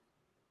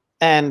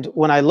 And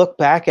when I look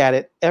back at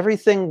it,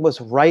 everything was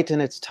right in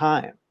its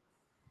time.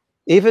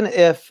 Even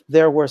if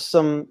there were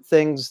some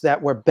things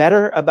that were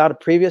better about a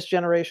previous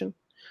generation,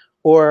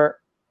 or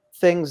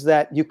things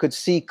that you could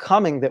see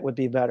coming that would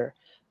be better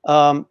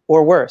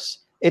or worse,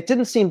 it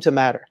didn't seem to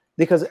matter,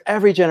 because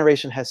every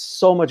generation has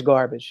so much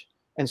garbage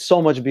and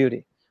so much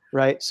beauty,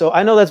 right? So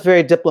I know that's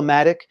very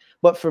diplomatic,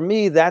 but for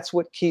me, that's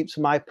what keeps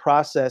my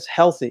process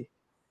healthy.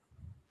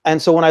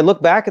 And so when I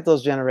look back at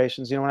those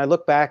generations, you know, when I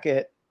look back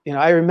at, you know,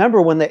 I remember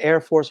when the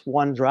Air Force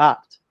One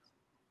dropped.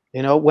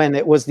 You know, when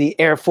it was the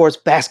Air Force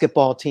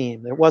basketball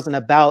team, it wasn't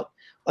about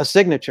a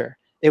signature.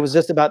 It was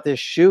just about this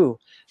shoe.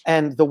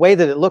 And the way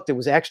that it looked, it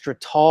was extra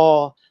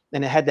tall,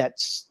 and it had that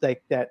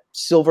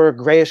silver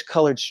grayish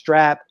colored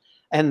strap.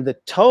 And the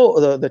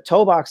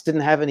toe box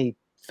didn't have any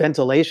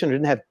ventilation,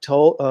 didn't have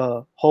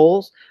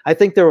holes. I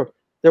think there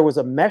was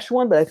a mesh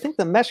one, but I think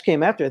the mesh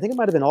came after. I think it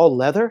might have been all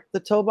leather, the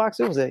toe box.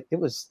 It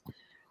was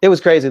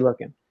crazy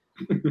looking.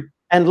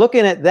 And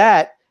looking at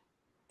that,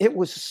 it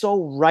was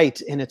so right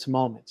in its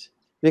moment.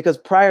 Because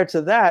prior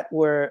to that,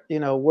 we're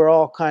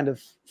all kind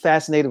of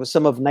fascinated with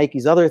some of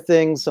Nike's other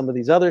things, some of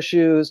these other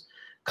shoes,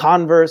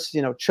 Converse,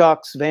 you know,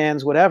 Chucks,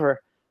 Vans,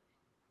 whatever.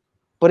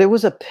 But it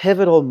was a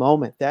pivotal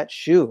moment, that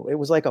shoe. It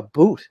was like a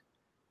boot.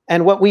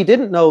 And what we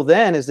didn't know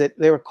then is that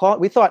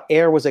we thought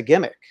Air was a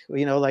gimmick,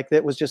 you know, like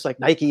it was just like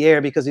Nike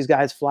Air because these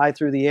guys fly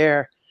through the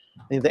air.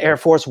 The Air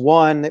Force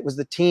One, it was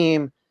the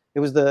team. It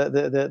was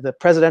the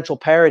presidential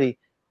parody.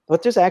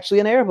 But there's actually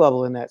an air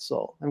bubble in that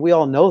sole. And we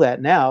all know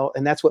that now.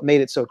 And that's what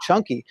made it so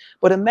chunky.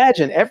 But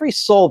imagine every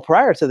sole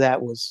prior to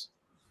that was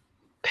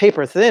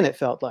paper thin, it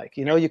felt like.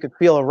 You know, you could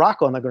feel a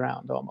rock on the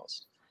ground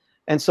almost.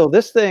 And so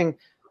this thing,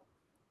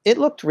 it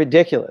looked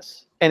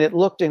ridiculous. And it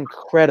looked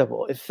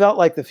incredible. It felt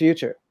like the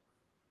future.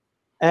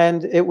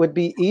 And it would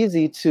be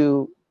easy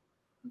to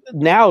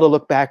now to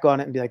look back on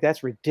it and be like,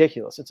 that's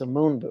ridiculous. It's a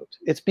moon boot.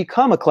 It's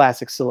become a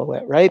classic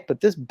silhouette, right? But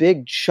this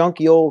big,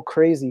 chunky, old,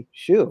 crazy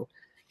shoe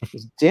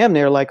is damn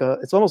near like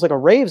it's almost like a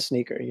rave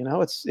sneaker, you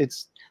know?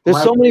 There's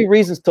so many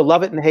reasons to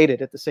love it and hate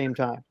it at the same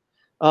time.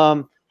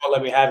 Won't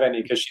let me have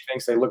any because she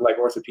thinks they look like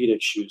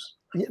orthopedic shoes.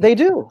 They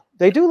do.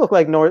 They do look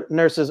like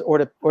nurses'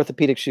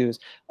 orthopedic shoes.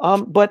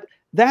 But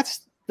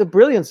that's the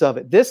brilliance of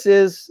it. This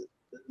is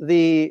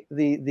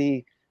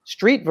the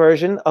street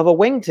version of a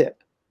wingtip.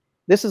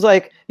 This is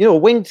like, you know, a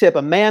wingtip,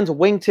 a man's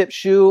wingtip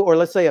shoe, or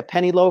let's say a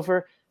penny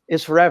loafer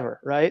is forever,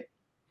 right?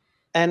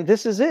 And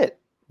this is it.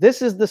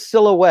 This is the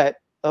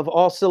silhouette of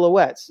all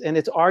silhouettes. And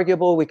it's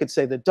arguable. We could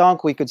say the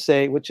dunk, we could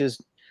say,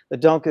 the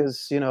dunk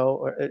is, you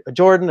know, a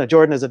Jordan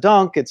is a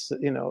dunk. It's,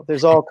 you know,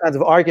 there's all kinds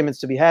of arguments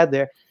to be had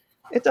there.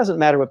 It doesn't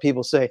matter what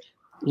people say.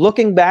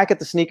 Looking back at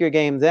the sneaker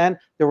game then,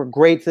 there were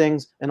great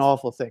things and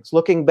awful things.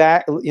 Looking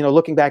back at the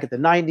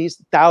 90s,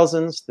 the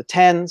thousands, the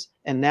tens,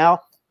 and now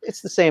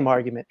it's the same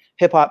argument.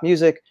 Hip hop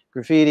music,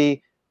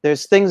 graffiti,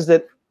 there's things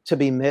that to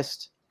be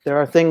missed. There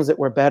are things that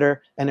were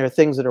better, and there are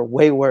things that are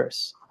way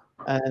worse.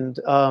 And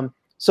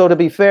so to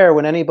be fair,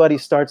 when anybody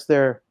starts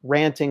their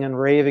ranting and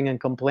raving and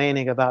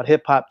complaining about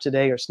hip hop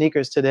today or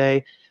sneakers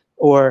today,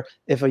 or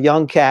if a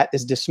young cat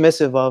is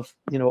dismissive of,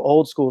 you know,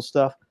 old school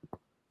stuff,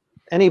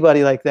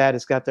 anybody like that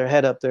has got their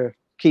head up their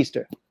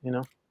keister, you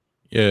know?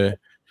 Yeah.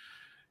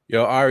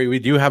 Yo, Ari, we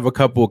do have a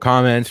couple of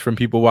comments from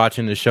people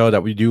watching the show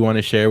that we do want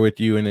to share with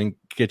you and then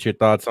get your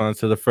thoughts on.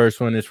 So the first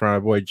one is from our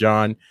boy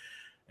John,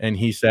 and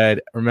he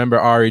said, remember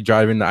Ari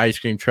driving the ice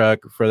cream truck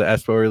for the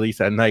Espo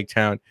release at Nike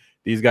Town?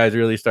 These guys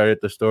really started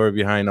the story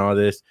behind all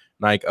this.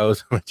 Nike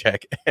owes him a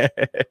check.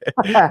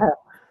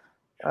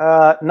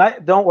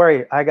 Don't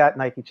worry, I got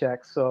Nike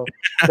checks. So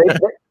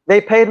they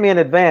paid me in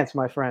advance,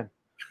 my friend.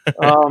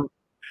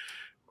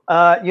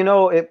 You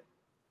know, if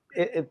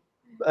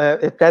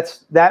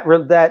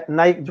that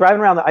night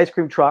driving around the ice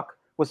cream truck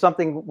was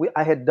something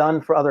I had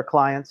done for other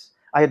clients,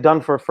 I had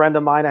done for a friend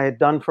of mine, I had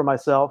done for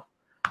myself,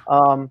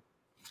 but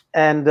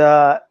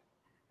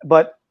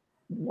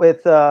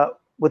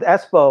with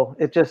Espo,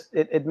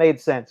 it made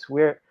sense.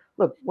 We're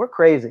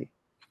crazy,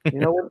 you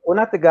know. We're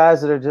not the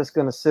guys that are just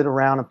going to sit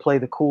around and play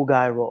the cool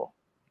guy role.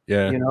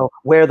 Yeah, you know,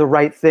 wear the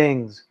right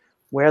things,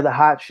 wear the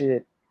hot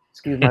shit.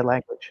 Excuse my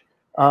language.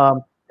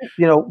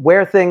 You know,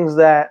 wear things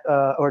that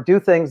or do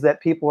things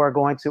that people are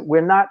going to.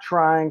 We're not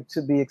trying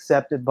to be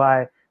accepted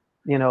by,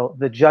 you know,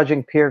 the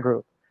judging peer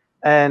group.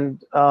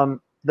 And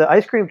the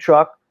ice cream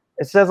truck,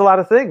 it says a lot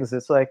of things.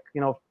 It's like,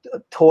 you know,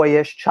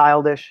 toyish,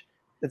 childish.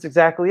 That's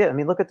exactly it. I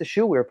mean, look at the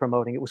shoe we were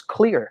promoting. It was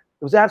clear.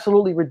 It was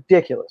absolutely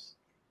ridiculous.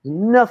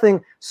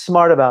 Nothing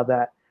smart about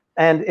that.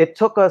 And it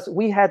took us.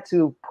 We had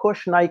to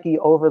push Nike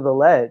over the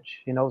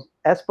ledge. You know,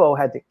 Espo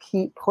had to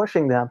keep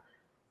pushing them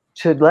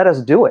to let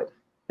us do it.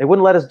 They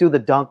wouldn't let us do the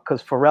dunk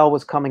because Pharrell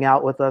was coming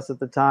out with us at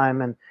the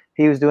time, and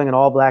he was doing an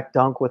all-black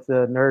dunk with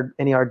the nerd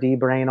NERD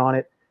brain on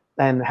it.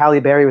 And Halle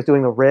Berry was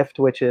doing the Rift,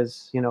 which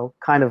is, you know,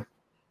 kind of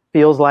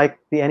feels like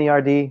the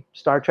NERD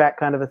Star Trek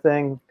kind of a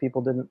thing.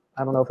 People didn't,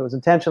 I don't know if it was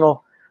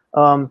intentional.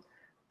 And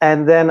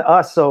then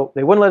us, so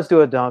they wouldn't let us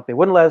do a dunk. They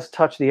wouldn't let us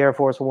touch the Air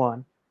Force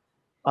One.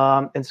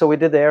 And so we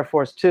did the Air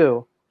Force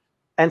Two.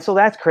 And so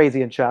that's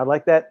crazy and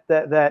childlike.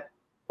 That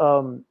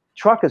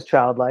truck is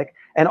childlike.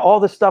 And all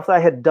the stuff that I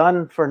had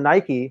done for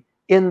Nike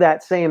in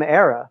that same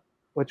era,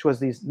 which was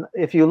these,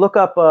 if you look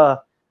up,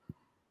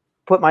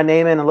 put my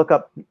name in and look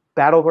up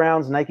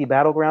Battlegrounds, Nike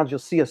Battlegrounds, you'll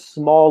see a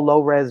small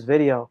low-res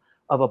video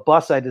of a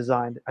bus I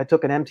designed. I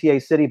took an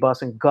MTA city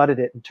bus and gutted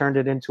it and turned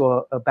it into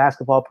a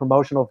basketball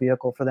promotional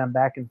vehicle for them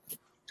back in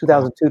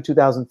 2002,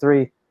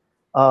 2003.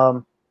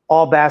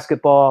 All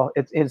basketball.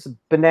 It's a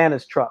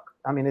bananas truck.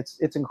 I mean,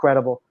 it's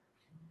incredible.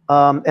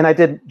 And I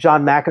did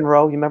John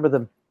McEnroe. You remember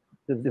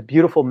the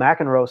beautiful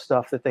McEnroe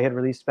stuff that they had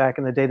released back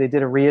in the day? They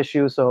did a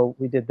reissue, so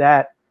we did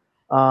that.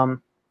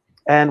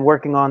 And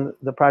working on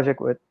the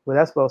project with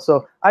Espo.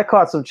 So I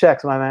caught some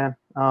checks, my man.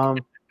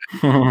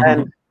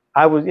 And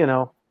I was, you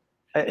know,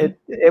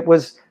 it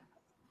was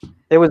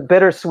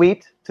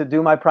bittersweet to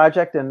do my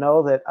project and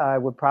know that I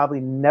would probably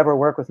never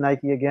work with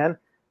Nike again.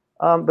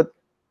 But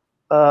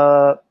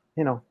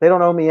you know, they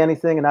don't owe me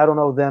anything and I don't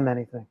owe them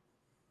anything.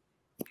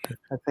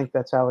 I think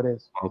that's how it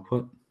is.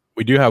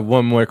 We do have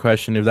one more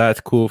question, if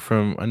that's cool,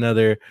 from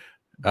another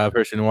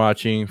person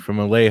watching from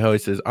Alejo.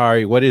 It says,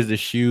 Ari, what is the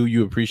shoe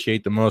you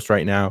appreciate the most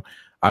right now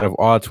out of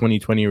all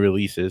 2020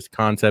 releases?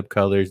 Concept,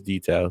 colors,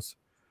 details.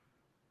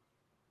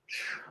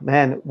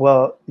 Man,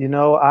 well, you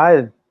know,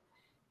 I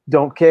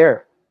don't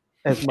care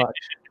as much.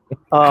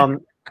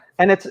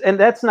 And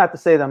that's not to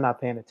say that I'm not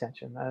paying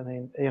attention. I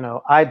mean, you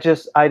know, I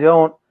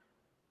don't,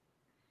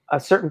 a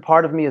certain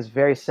part of me is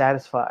very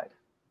satisfied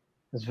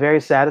was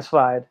very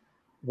satisfied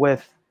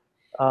with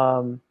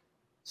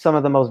some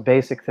of the most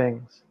basic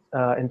things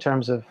in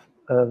terms of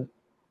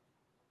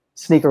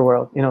sneaker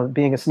world. You know,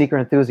 being a sneaker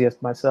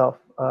enthusiast myself,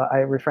 I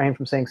refrain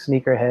from saying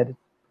sneakerhead.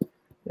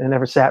 It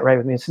never sat right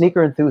with me.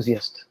 Sneaker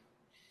enthusiast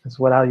is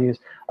what I'll use.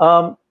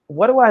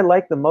 What do I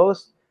like the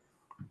most?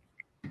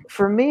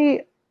 For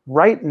me,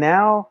 right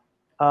now,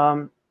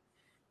 when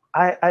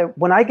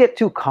I get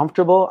too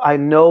comfortable, I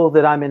know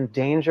that I'm in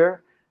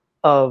danger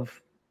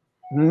of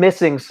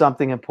missing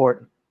something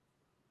important.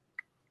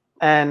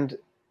 And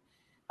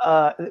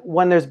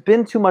when there's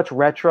been too much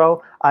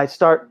retro, I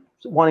start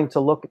wanting to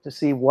look to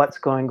see what's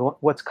coming,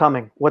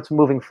 what's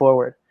moving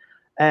forward.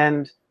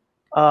 And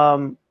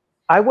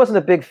I wasn't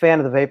a big fan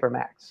of the Vapor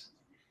Max,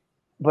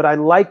 but I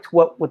liked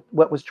what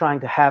was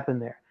trying to happen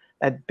there,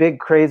 that big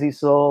crazy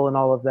soul and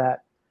all of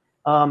that.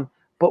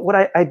 But what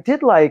I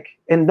did like,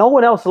 and no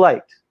one else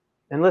liked,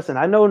 and listen,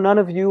 I know none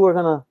of you are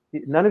gonna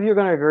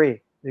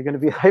agree. You're gonna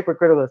be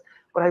hypercritical,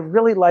 but I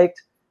really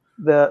liked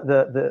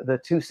the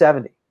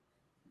 270.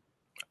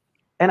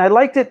 And I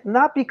liked it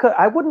not because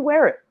I wouldn't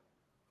wear it.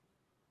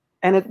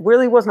 And it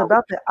really wasn't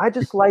about that. I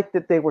just liked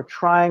that they were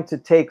trying to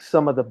take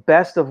some of the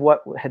best of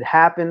what had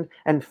happened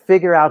and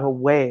figure out a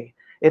way.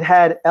 It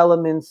had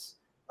elements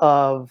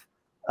of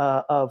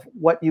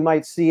what you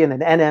might see in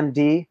an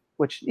NMD,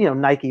 which, you know,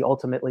 Nike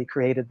ultimately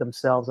created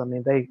themselves. I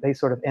mean, they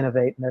sort of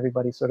innovate and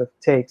everybody sort of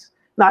takes.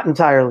 Not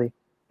entirely.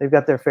 They've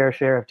got their fair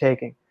share of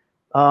taking.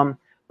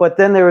 But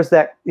then there was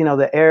that, you know,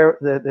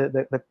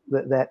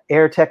 that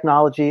air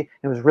technology.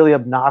 It was really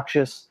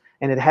obnoxious,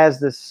 and it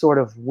has this sort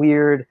of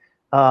weird,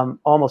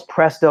 almost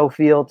Presto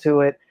feel to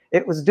it.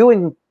 It was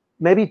doing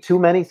maybe too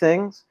many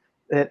things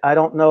that I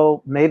don't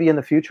know. Maybe in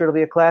the future it'll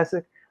be a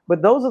classic.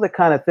 But those are the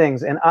kind of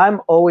things. And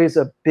I'm always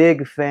a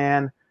big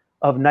fan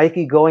of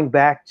Nike going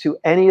back to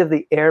any of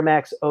the Air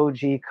Max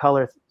OG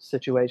color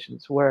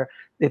situations where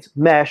it's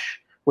mesh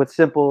with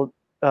simple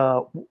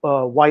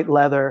white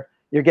leather.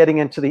 You're getting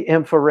into the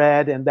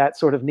infrared and that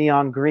sort of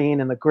neon green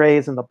and the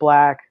grays and the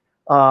black.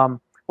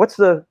 What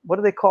do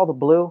they call the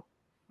blue?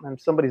 And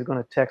somebody's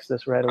going to text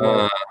this right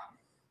away.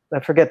 I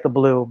forget the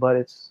blue, but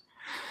it's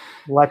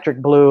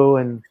electric blue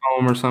and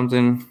foam or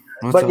something.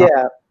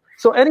 Yeah.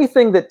 So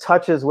anything that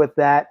touches with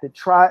that, it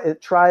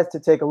tries to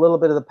take a little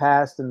bit of the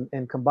past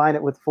and combine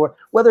it with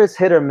whether it's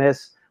hit or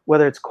miss,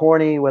 whether it's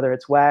corny, whether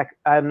it's whack,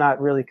 I'm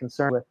not really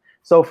concerned with.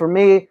 So for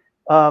me,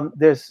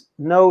 there's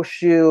no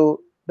shoe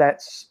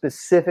that's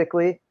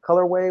specifically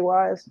colorway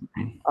wise.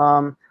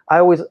 I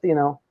always, you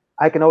know,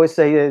 I can always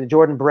say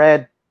Jordan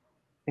Bread,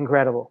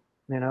 incredible,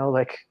 you know,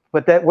 like,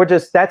 but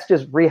that's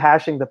just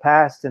rehashing the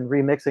past and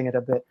remixing it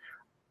a bit.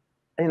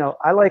 You know,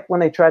 I like when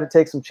they try to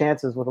take some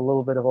chances with a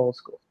little bit of old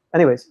school.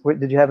 Anyways,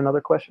 did you have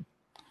another question?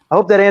 I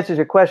hope that answers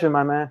your question,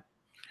 my man.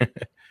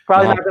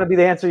 Probably not going to be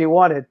the answer you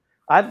wanted.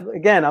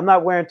 Again, I'm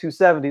not wearing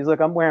 270s. Look,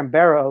 I'm wearing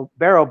Barrow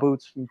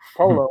boots from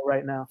Polo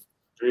right now.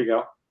 There you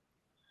go.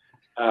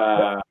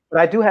 But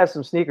I do have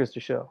some sneakers to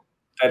show.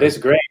 That is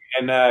great.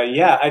 And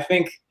yeah, I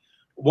think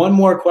one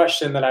more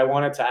question that I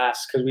wanted to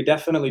ask, because we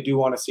definitely do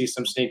want to see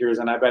some sneakers,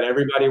 and I bet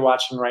everybody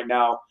watching right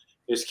now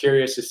is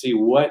curious to see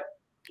what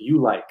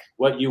you like,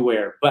 what you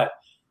wear. But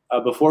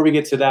before we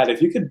get to that,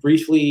 if you could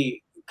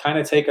briefly kind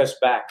of take us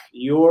back,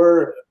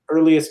 your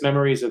earliest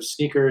memories of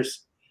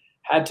sneakers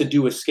had to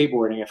do with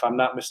skateboarding, if I'm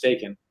not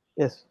mistaken.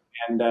 Yes.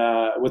 And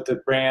with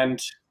the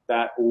brand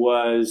that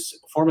was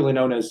formerly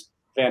known as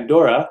Van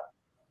Doren.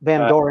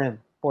 Van Doren.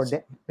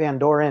 Van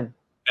Doren.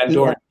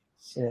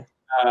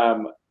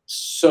 Yeah.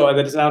 So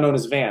that is now known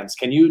as Vans.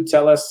 Can you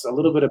tell us a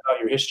little bit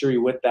about your history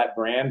with that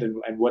brand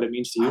and what it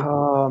means to you?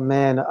 Oh,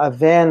 man.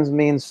 Vans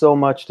means so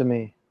much to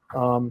me.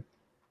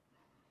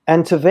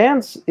 And to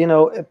Vans, you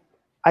know,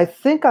 I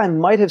think I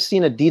might have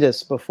seen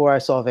Adidas before I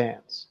saw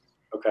Vans.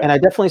 Okay. And I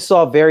definitely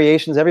saw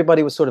variations.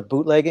 Everybody was sort of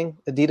bootlegging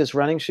Adidas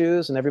running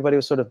shoes, and everybody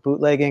was sort of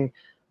bootlegging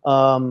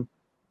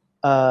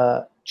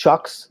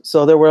Chucks.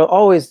 So there were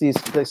always these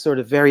sort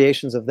of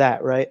variations of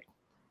that, right?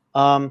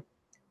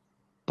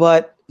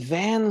 But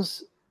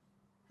Vans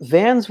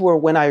were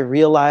when I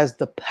realized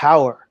the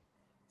power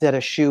that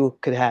a shoe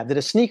could have, that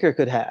a sneaker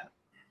could have.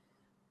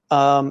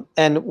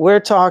 And we're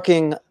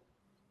talking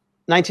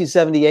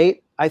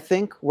 1978, I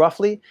think,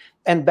 roughly.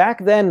 And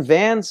back then,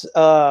 Vans,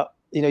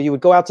 you know, you would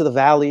go out to the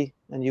valley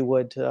and you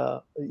would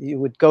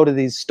go to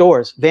these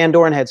stores. Van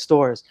Doren had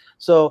stores.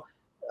 So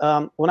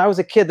when I was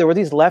a kid, there were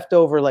these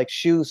leftover like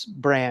shoes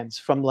brands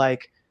from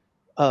like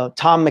Tom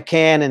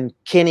McCann and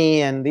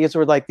Kinney, and these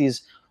were like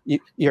these.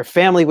 Your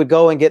family would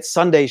go and get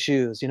Sunday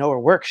shoes, you know,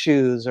 or work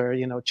shoes, or,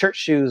 you know, church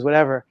shoes,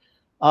 whatever.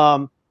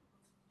 And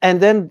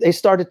then they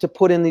started to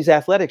put in these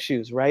athletic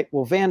shoes, right?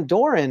 Well, Van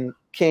Doren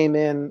came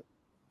in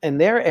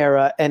their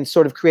era and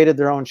sort of created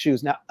their own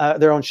shoes, now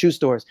their own shoe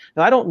stores.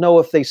 Now, I don't know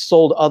if they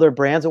sold other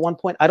brands at one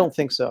point. I don't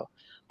think so,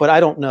 but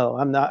I don't know.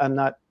 I'm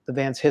not the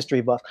Vans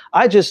history buff.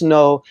 I just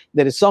know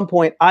that at some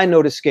point I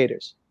noticed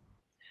skaters,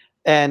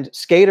 and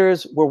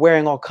skaters were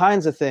wearing all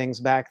kinds of things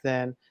back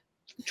then,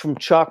 from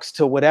Chucks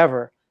to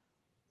whatever.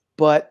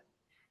 But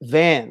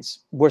Vans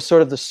were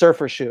sort of the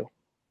surfer shoe.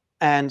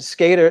 and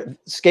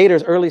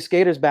early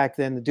skaters back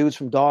then, the dudes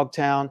from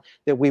Dogtown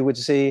that we would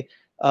see.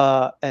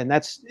 And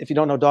that's, if you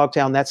don't know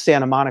Dogtown, that's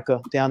Santa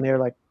Monica down there,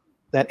 like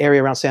that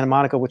area around Santa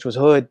Monica, which was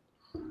hood.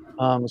 It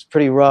was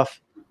pretty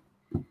rough.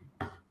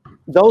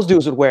 Those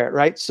dudes would wear it,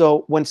 right?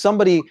 So when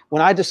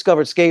I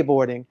discovered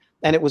skateboarding,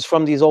 and it was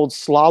from these old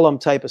slalom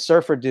type of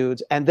surfer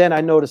dudes, and then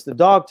I noticed the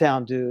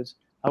Dogtown dudes,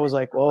 I was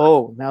like,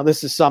 whoa, now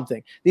this is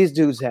something. These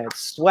dudes had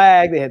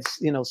swag, they had,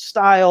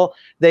 style.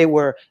 They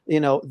were,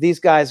 these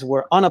guys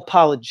were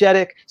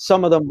unapologetic.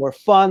 Some of them were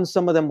fun,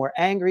 some of them were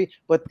angry,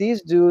 but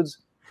these dudes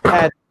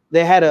had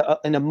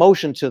an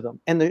emotion to them.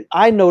 And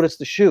I noticed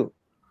the shoe.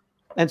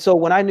 And so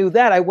when I knew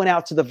that, I went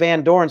out to the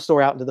Van Doren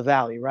store out into the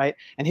valley, right?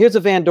 And here's a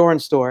Van Doren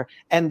store,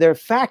 and their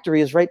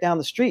factory is right down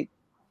the street.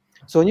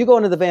 So when you go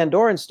into the Van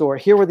Doren store,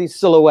 here were these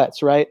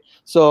silhouettes, right?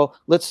 So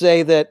let's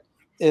say that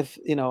if,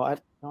 I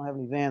don't have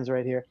any Vans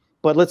right here,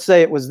 but let's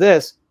say it was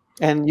this,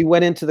 and you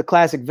went into the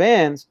classic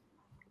Vans,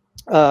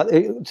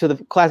 to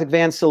the classic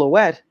Van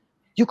silhouette,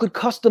 you could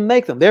custom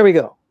make them. There we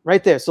go,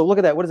 right there. So look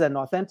at that. What is that, an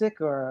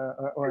authentic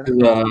or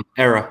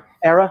Era?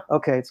 Era?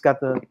 Okay, it's got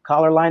the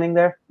collar lining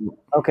there.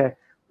 Okay.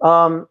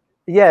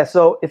 Yeah,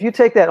 so if you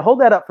take that, hold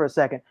that up for a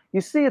second,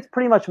 you see it's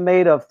pretty much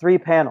made of 3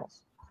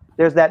 panels.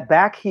 There's that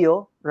back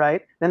heel,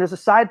 right? Then there's a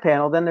side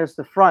panel. Then there's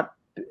the front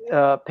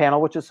panel,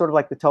 which is sort of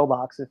like the toe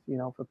box, if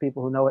for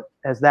people who know it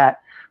as that.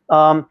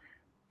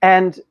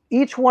 And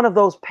each one of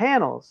those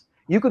panels,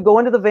 you could go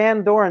into the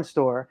Van Doren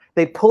store.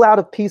 They pull out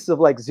a piece of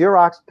like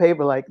Xerox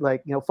paper, like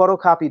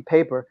photocopied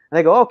paper, and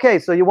they go, okay,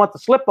 so you want the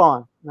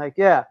slip-on? Like,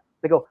 yeah.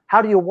 They go,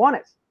 how do you want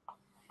it?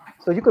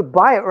 So you could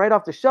buy it right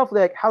off the shelf.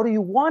 They're like, how do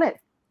you want it?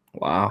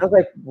 Wow. I was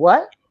like,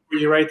 what?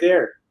 You're right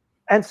there.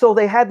 And so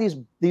they had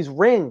these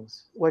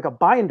rings, like a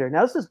binder.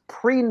 Now this is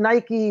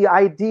pre-Nike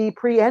ID,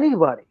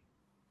 pre-anybody.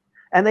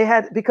 And they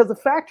had, because the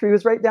factory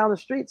was right down the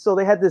street, so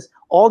they had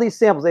all these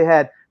samples. They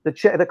had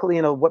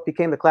what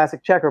became the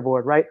classic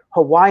checkerboard, right?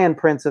 Hawaiian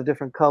prints of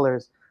different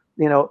colors,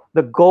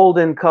 the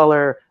golden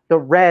color, the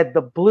red,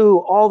 the blue,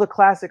 all the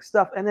classic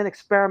stuff, and then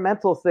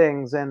experimental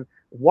things and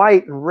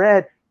white and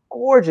red,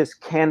 gorgeous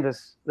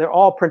canvas. They're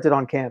all printed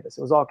on canvas.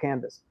 It was all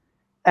canvas.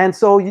 And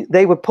so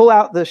they would pull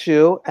out the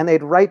shoe and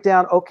they'd write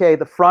down, okay,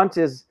 the front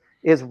is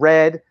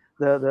red,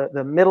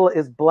 the middle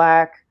is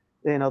black,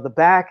 the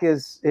back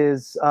is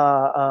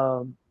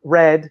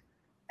red,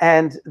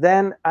 and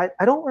then I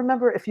don't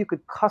remember if you could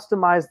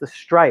customize the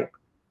stripe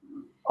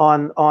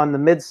on the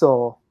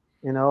midsole,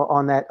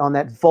 on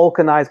that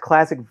vulcanized,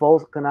 classic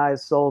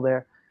vulcanized sole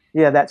there.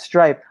 Yeah, that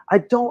stripe. I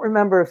don't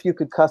remember if you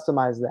could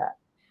customize that.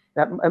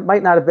 That it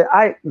might not have been.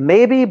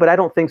 Maybe, but I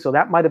don't think so.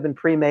 That might have been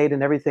pre-made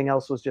and everything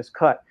else was just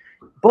cut.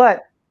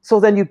 But so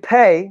then you'd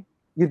pay,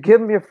 you'd give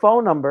them your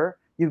phone number,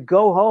 you'd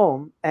go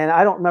home, and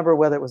I don't remember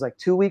whether it was like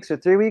 2 weeks or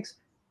 3 weeks,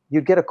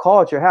 you'd get a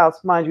call at your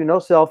house. Mind you, no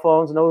cell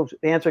phones, no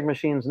answering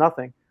machines,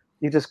 nothing.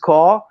 You just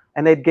call,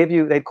 and they'd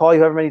call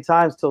you however many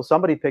times till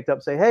somebody picked up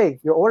and say,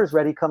 hey, your order's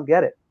ready, come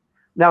get it.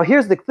 Now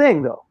here's the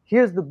thing though.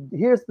 Here's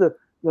the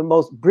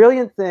most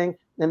brilliant thing,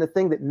 and the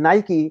thing that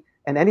Nike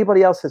and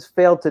anybody else has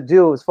failed to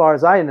do, as far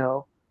as I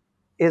know,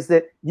 is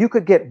that you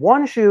could get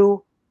one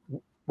shoe,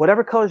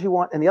 whatever colors you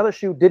want, and the other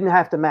shoe didn't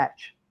have to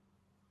match.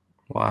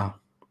 Wow.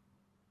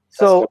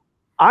 So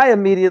I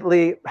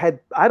immediately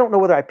I don't know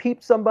whether I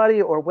peeped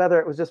somebody or whether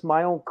it was just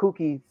my own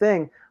kooky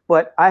thing,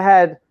 but I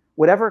had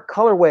whatever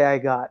colorway I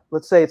got,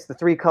 let's say it's the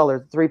 3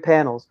 colors, 3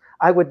 panels,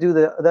 I would do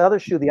the other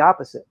shoe the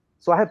opposite.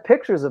 So I have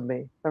pictures of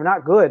me. They're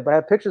not good, but I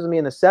have pictures of me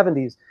in the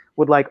 70s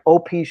with like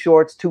OP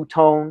shorts,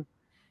 2-tone,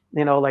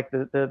 like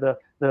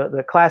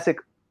the classic,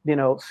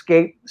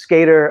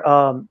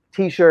 skater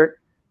t-shirt,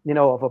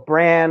 of a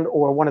brand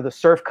or one of the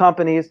surf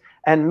companies,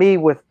 and me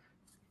with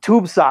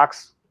tube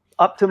socks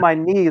up to my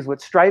knees with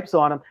stripes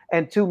on them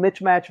and 2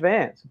 mismatch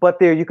Vans. But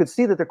there you could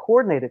see that they're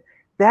coordinated.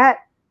 That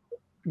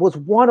was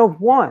one of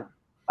one.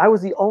 I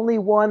was the only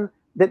one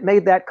that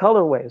made that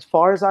colorway as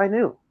far as I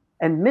knew.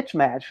 And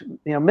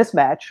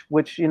mismatch,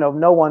 which,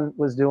 no one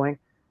was doing.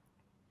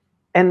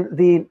 And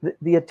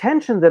the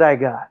attention that I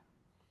got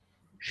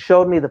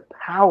showed me the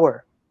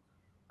power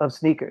of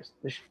sneakers,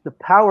 the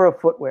power of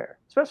footwear,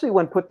 especially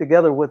when put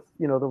together with,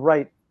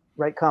 the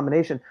right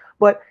combination.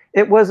 But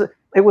it was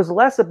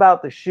less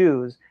about the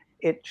shoes.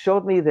 It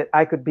showed me that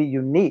I could be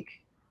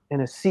unique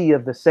in a sea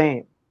of the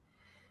same.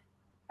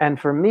 And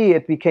for me,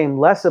 it became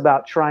less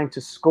about trying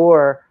to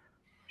score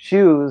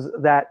shoes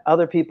that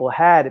other people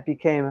had. It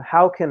became,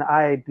 how can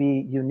I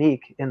be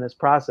unique in this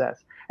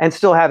process and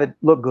still have it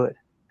look good?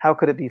 How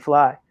could it be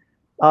fly?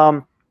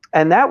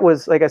 And that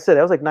was, like I said,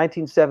 that was like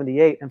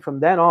 1978. And from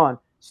then on,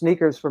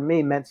 sneakers for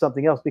me meant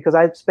something else because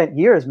I spent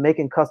years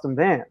making custom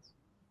Vans.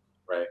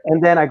 Right.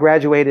 And then I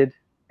graduated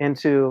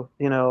into,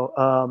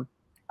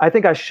 I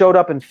think I showed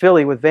up in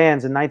Philly with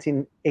Vans in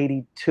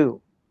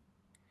 1982.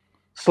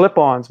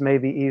 Slip-ons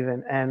maybe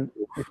even. And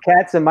the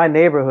cats in my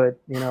neighborhood,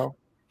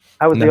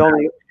 I was the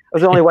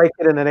only white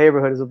kid in the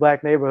neighborhood. It was a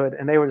black neighborhood.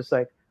 And they were just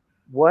like,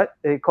 what?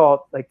 They call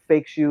it like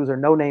fake shoes or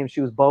no-name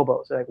shoes,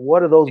 Bobos. They're like,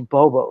 what are those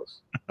Bobos?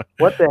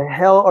 What the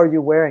hell are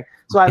you wearing?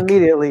 So I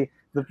immediately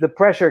the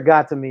pressure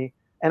got to me,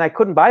 and I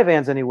couldn't buy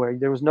Vans anywhere.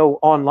 There was no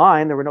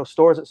online. There were no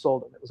stores that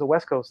sold them. It was a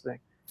West Coast thing.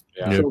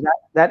 Yeah. So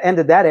that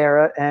ended that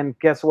era, and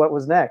guess what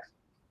was next?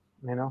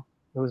 You know,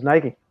 it was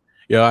Nike.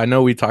 Yeah, I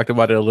know we talked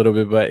about it a little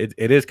bit, but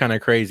it is kind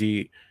of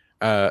crazy.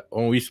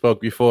 When we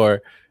spoke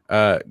before,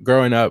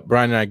 growing up,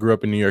 Brian and I grew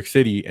up in New York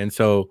City, and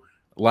so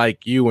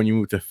like you, when you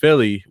moved to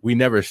Philly, we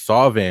never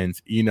saw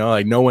Vans. You know,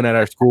 like no one at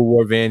our school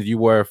wore Vans. You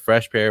wore a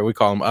fresh pair. We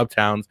call them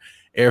Uptowns,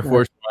 Air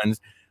Force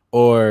Ones,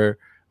 or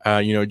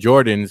you know,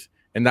 Jordans.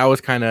 And that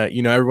was kind of,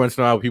 you know, every once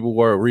in a while people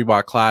wore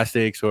Reebok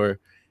Classics or,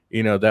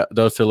 you know,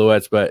 those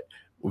silhouettes. But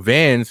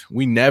Vans,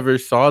 we never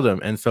saw them.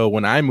 And so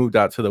when I moved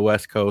out to the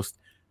West Coast,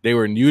 they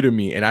were new to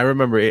me. And I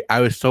remember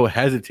I was so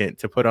hesitant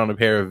to put on a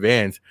pair of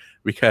Vans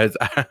because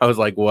I was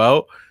like,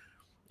 well,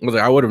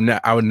 I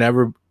would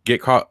never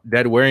get caught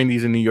dead wearing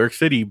these in New York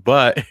City,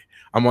 but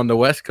I'm on the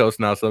West Coast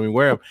now, so let me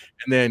wear them.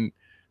 And then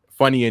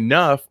funny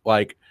enough,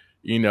 like,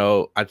 you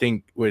know, I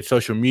think with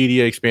social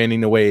media expanding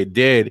the way it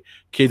did,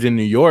 kids in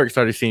New York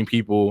started seeing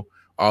people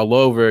all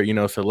over, you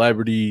know,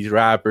 celebrities,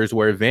 rappers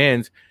wear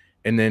Vans,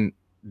 and then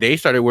they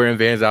started wearing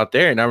Vans out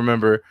there. And I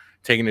remember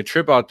taking a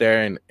trip out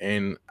there,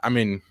 and I'm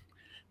in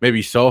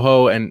maybe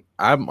Soho, and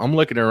I'm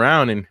looking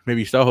around, and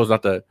maybe Soho's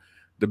not the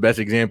best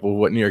example of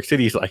what New York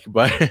City is like,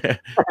 but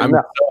I'm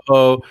in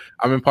Soho,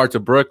 I'm in parts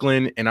of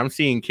Brooklyn, and I'm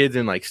seeing kids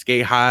in like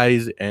skate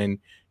highs and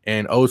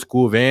old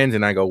school Vans,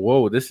 and I go,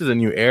 whoa, this is a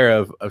new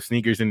era of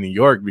sneakers in New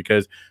York,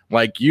 because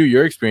like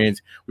your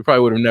experience, we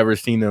probably would have never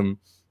seen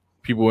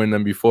people in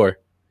them before.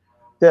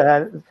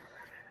 Yeah,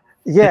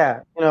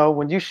 you know,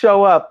 when you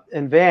show up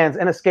in Vans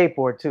and a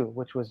skateboard too,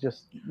 which was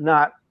just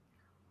not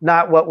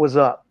what was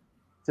up,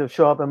 to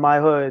show up in my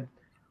hood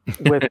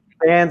with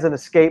Vans and a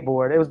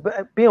skateboard. It was,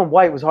 being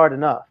white was hard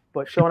enough,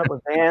 but showing up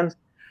with Vans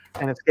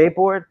and a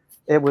skateboard,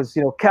 it was,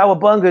 you know,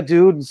 cowabunga,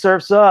 dude, and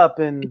Surf's Up,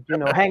 and, you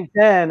know, Hang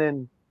 10,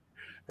 and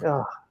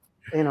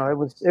you know, it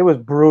was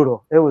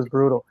brutal. It was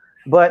brutal.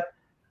 But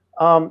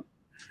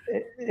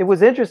it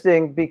was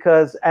interesting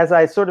because as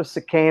I sort of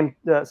succumbed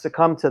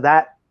to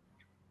that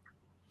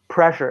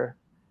pressure,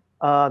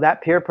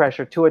 that peer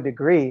pressure to a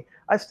degree,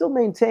 I still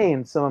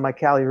maintained some of my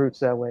Cali roots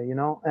that way, you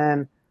know.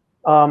 And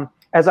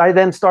as I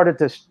then started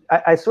to,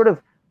 I sort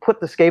of put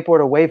the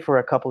skateboard away for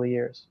a couple of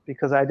years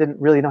because I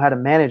didn't really know how to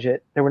manage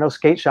it. There were no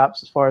skate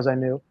shops as far as I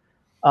knew.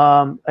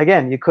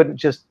 Again, you couldn't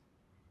just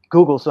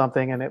Google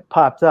something and it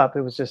popped up.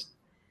 It was just,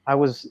 I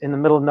was in the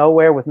middle of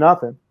nowhere with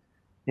nothing,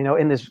 you know,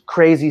 in this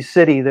crazy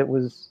city that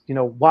was, you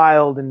know,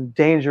 wild and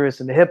dangerous,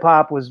 and the hip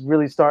hop was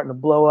really starting to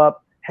blow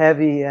up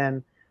heavy.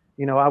 And,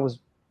 you know, I was,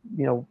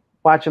 you know,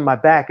 watching my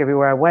back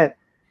everywhere I went.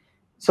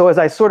 So as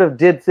I sort of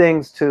did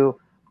things to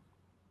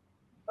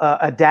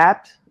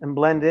adapt and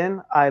blend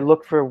in, I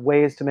looked for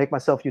ways to make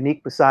myself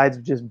unique besides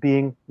just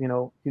being, you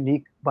know,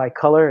 unique by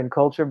color and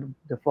culture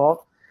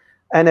default.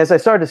 And as I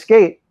started to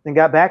skate and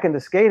got back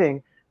into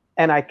skating,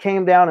 and I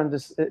came down and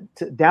just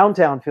to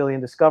downtown Philly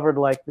and discovered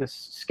like this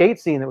skate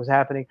scene that was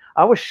happening,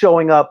 I was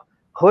showing up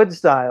hood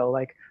style,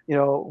 like, you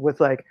know, with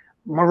like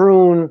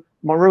maroon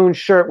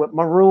shirt with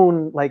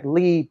maroon like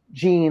Lee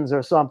jeans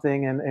or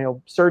something, and, you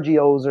know,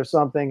 Sergio's or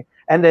something,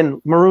 and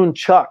then maroon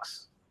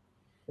Chucks,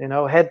 you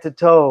know, head to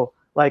toe,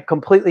 like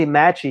completely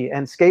matchy.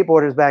 And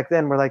skateboarders back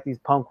then were like these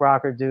punk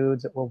rocker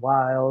dudes that were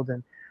wild.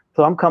 And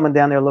so I'm coming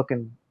down there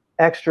looking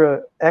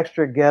extra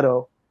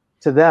ghetto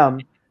to them,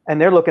 and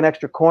they're looking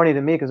extra corny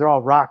to me because they're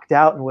all rocked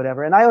out and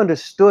whatever. And I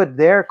understood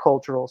their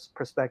cultural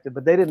perspective,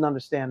 but they didn't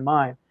understand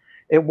mine.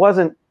 It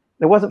wasn't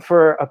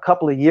for a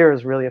couple of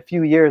years, really, a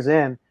few years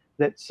in,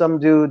 that some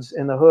dudes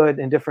in the hood,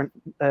 in different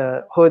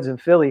hoods in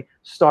Philly,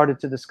 started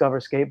to discover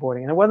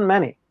skateboarding. And it wasn't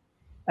many.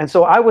 And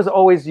so I was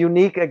always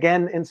unique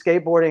again in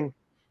skateboarding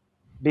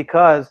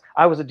because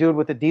I was a dude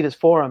with Adidas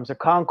Forums or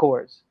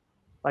Concords,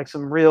 like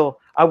some real,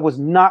 I was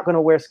not going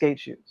to wear skate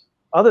shoes.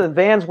 Other than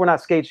Vans were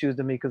not skate shoes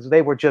to me because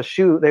they were just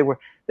shoe. They were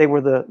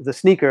the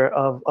sneaker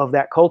of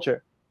that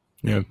culture.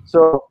 Yeah.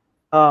 So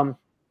by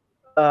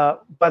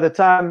the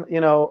time, you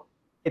know,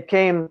 it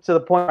came to the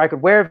point where I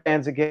could wear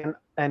Vans again,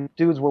 and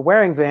dudes were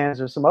wearing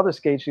Vans or some other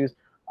skate shoes,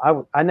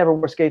 I never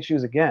wore skate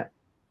shoes again,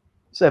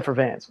 except for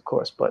Vans, of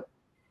course. But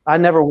I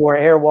never wore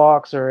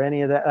Airwalks or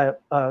any of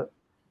that.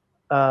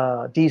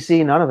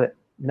 DC, none of it.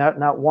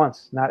 Not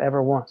once. Not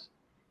ever once.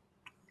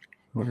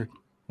 Word.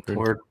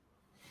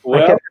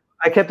 Well,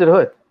 I kept it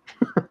hood.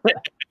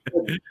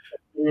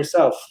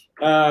 yourself.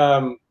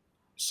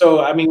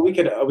 So I mean, we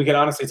could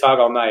honestly talk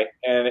all night,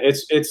 and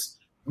it's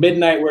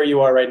midnight where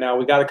you are right now.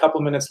 We got a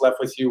couple minutes left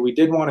with you. We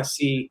did want to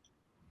see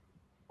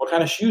what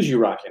kind of shoes you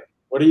rocking.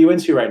 What are you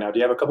into right now? Do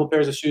you have a couple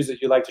pairs of shoes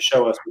that you'd like to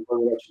show us before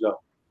we let you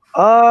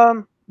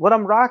go? What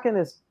I'm rocking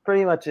is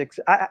pretty much,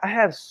 I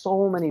have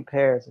so many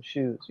pairs of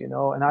shoes, you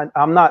know, and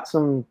I'm not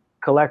some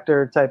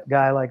collector type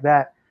guy like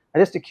that. I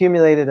just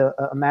accumulated a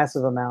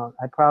massive amount.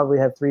 I probably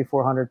have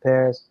 300-400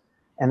 pairs,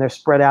 and they're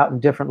spread out in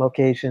different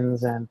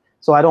locations. And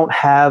so I don't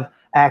have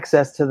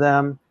access to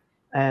them.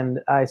 And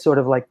I sort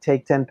of like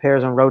take 10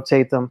 pairs and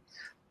rotate them.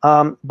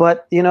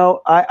 But, you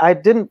know, I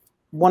didn't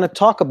want to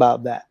talk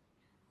about that.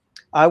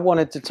 I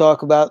wanted to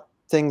talk about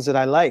things that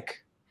I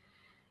like.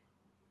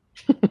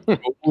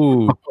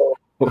 Ooh.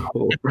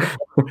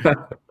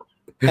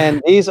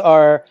 And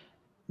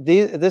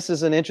this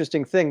is an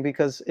interesting thing,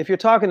 because if you're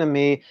talking to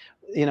me,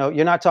 you know,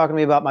 you're not talking to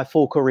me about my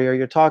full career.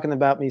 You're talking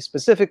about me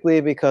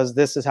specifically because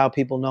this is how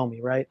people know me,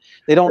 right?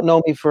 They don't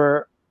know me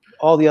for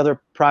all the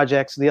other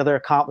projects, the other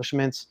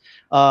accomplishments.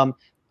 A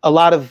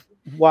lot of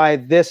why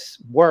this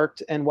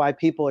worked and why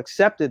people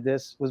accepted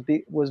this was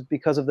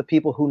because of the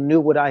people who knew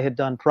what I had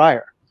done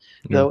prior.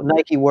 The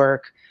Nike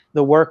work,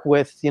 the work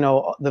with, you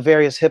know, the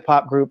various hip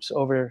hop groups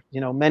over,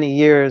 you know, many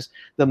years,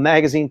 the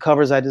magazine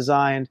covers I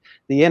designed,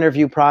 the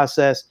interview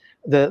process,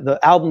 the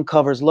album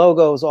covers,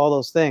 logos, all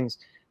those things.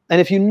 And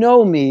if you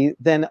know me,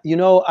 then you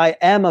know I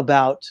am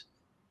about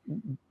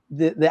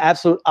the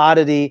absolute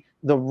oddity,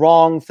 the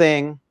wrong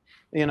thing,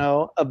 you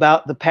know,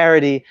 about the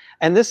parody.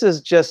 And this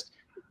is just,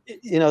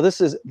 you know,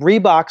 this is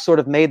Reebok sort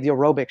of made the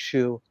aerobic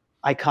shoe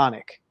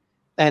iconic.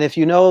 And if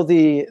you know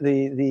the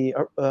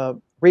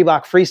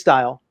Reebok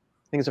Freestyle,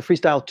 I think it's a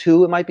Freestyle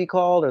 2, it might be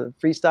called, or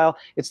Freestyle.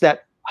 It's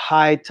that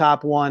high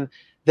top one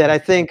that I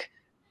think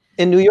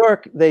in New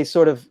York they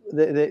sort of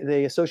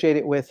they associate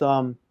it with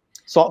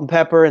Salt and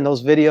Pepper and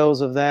those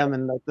videos of them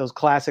and like those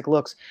classic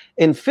looks.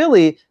 In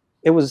Philly,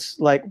 it was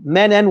like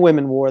men and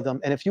women wore them.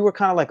 And if you were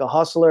kind of like a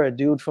hustler, a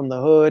dude from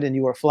the hood, and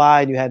you were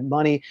fly and you had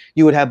money,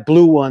 you would have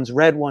blue ones,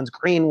 red ones,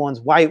 green ones,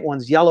 white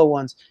ones, yellow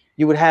ones.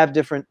 You would have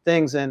different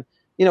things. And,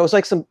 you know, it's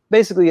like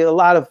basically a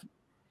lot of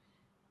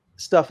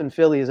stuff in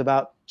Philly is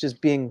about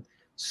just being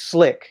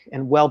slick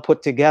and well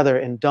put together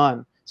and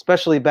done,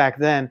 especially back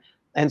then.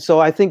 And so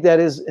I think that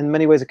is in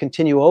many ways a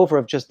continue over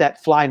of just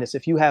that flyness.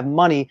 If you have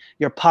money,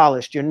 you're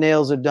polished, your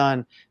nails are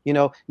done, you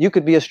know, you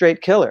could be a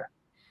straight killer,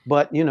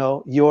 but you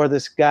know, you're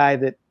this guy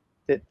that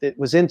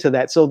was into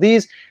that. So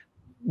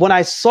when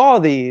I saw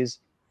these,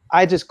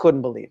 I just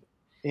couldn't believe it.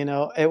 You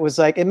know, it was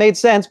like, it made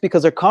sense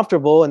because they're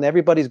comfortable and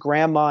everybody's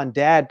grandma and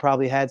dad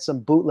probably had some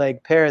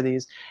bootleg pair of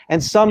these,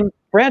 and some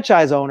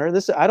franchise owner,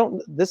 I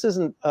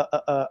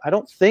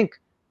don't think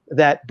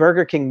that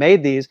Burger King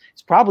made these.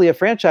 It's probably a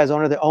franchise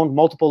owner that owned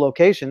multiple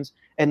locations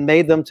and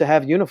made them to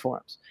have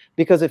uniforms.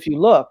 Because if you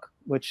look,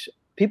 which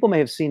people may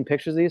have seen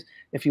pictures of these,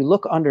 if you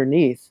look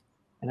underneath,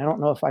 and I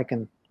don't know if I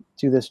can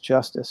do this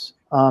justice,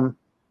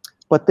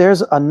 but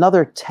there's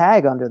another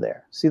tag under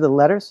there. See the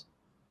letters?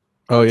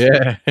 Oh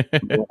yeah.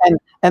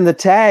 and the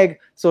tag,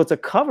 so it's a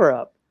cover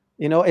up.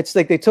 You know, it's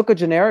like they took a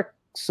generic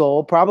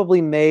sole,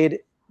 probably made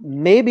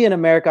maybe in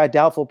America, I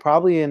doubtful,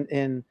 probably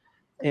in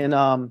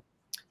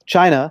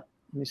China.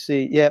 Let me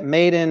see. Yeah,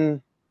 made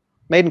in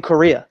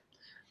Korea.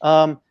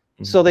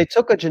 So they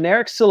took a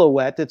generic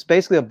silhouette that's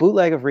basically a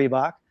bootleg of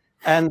Reebok,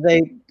 and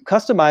they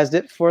customized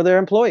it for their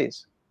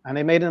employees, and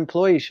they made an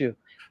employee shoe.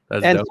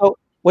 That's and dope. So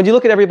when you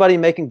look at everybody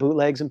making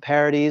bootlegs and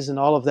parodies and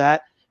all of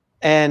that,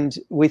 and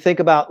we think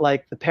about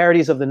like the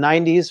parodies of the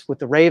 90s with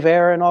the rave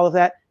era and all of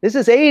that, this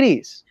is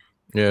 80s.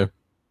 Yeah.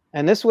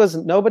 And this was,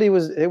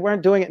 they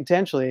weren't doing it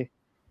intentionally.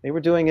 They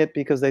were doing it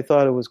because they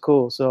thought it was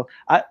cool. So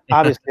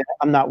obviously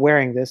I'm not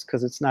wearing this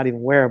because it's not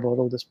even wearable.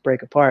 It'll just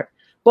break apart.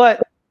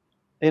 But,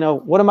 you know,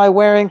 what am I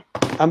wearing?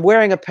 I'm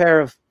wearing a pair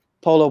of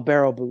Polo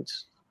Barrel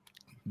boots.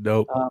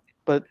 Dope.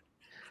 But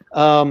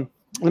let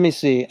me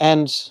see.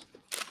 And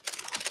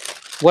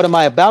what am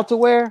I about to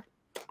wear?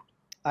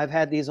 I've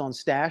had these on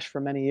stash for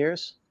many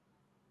years.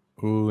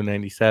 Ooh,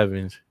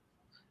 97s.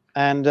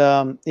 And,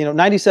 you know,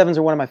 97s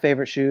are one of my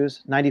favorite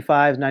shoes.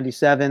 95s,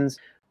 97s.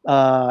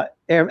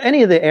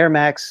 Any of the Air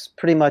Max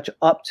pretty much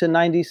up to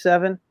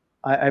 97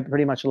 I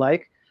pretty much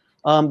like.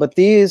 But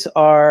these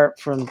are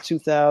from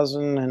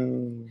 2000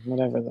 and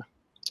whatever.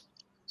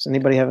 Does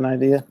anybody have an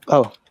idea?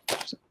 Oh,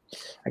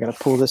 I got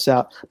to pull this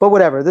out. But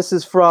whatever. This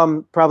is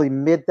from probably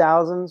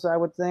mid-thousands, I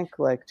would think,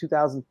 like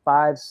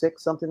 2005,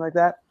 6, something like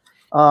that.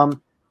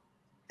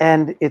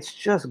 And it's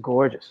just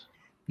gorgeous.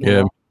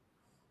 Yeah. Know?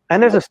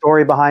 And there's a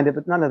story behind it,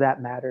 but none of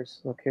that matters.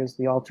 Look, here's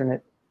the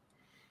alternate.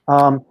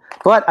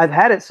 But I've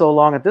had it so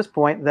long at this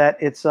point that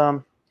it's,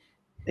 you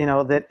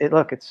know, that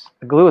it's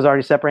the glue is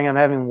already separating.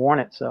 I haven't even worn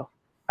it, so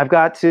I've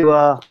got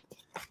to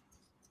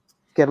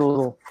get a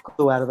little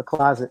glue out of the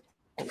closet,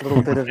 a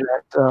little bit of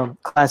that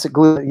classic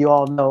glue that you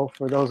all know,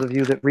 for those of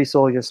you that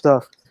resole your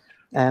stuff,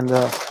 and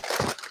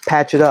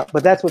patch it up.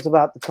 But that's what's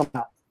about to come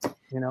out,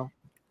 you know.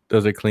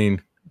 Those are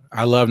clean.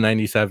 I love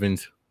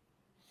 97s.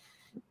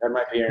 That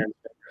might be Aaron.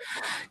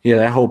 Yeah,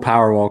 that whole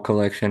Powerwall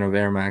collection of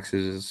Air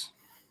Maxes is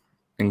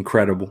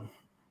incredible.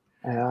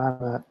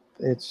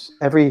 It's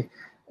every.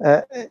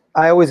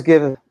 I always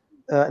give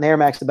an Air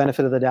Max the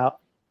benefit of the doubt.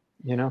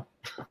 You know,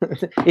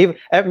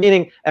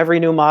 meaning every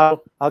new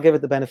model, I'll give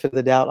it the benefit of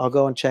the doubt. I'll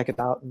go and check it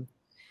out. And,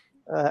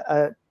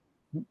 a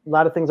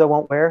lot of things I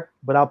won't wear,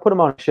 but I'll put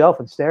them on a shelf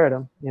and stare at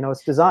them. You know,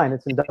 it's design.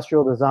 It's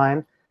industrial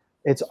design.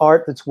 It's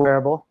art that's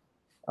wearable.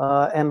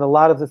 And a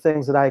lot of the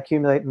things that I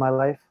accumulate in my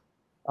life.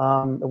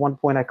 At one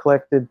point, I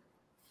collected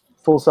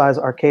full-size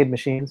arcade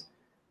machines,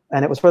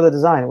 and it was for the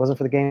design. It wasn't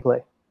for the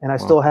gameplay. And I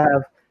still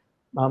have,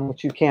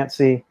 which you can't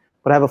see,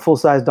 but I have a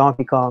full-size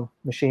Donkey Kong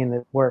machine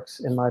that works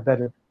in my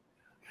bedroom,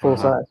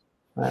 full-size.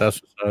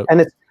 That's what's up.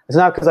 And It's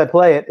not because I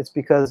play it. It's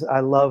because I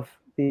love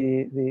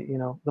the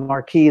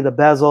marquee, the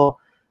bezel,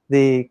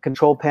 the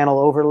control panel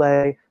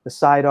overlay, the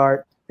side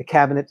art, the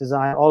cabinet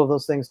design. All of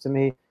those things to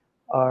me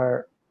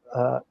are,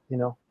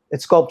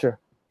 it's sculpture.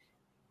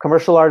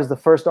 Commercial art is the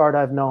first art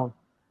I've known,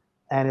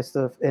 and it's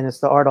the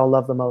art I'll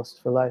love the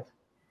most for life.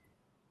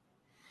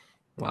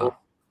 Wow.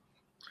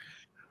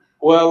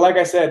 Well, like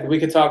I said, we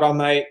could talk all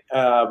night,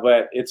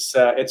 but it's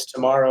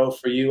tomorrow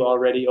for you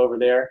already over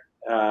there,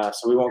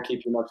 so we won't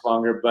keep you much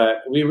longer. But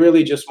we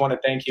really just want to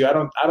thank you. I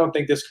don't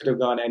think this could have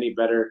gone any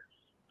better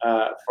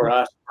for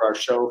us, for our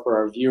show, for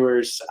our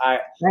viewers.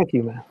 Thank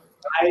you, man.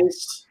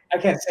 I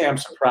can't say I'm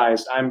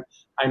surprised.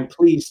 I'm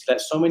pleased that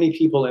so many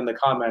people in the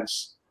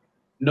comments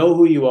know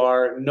who you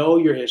are, know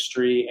your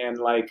history, and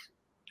like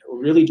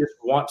really just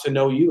want to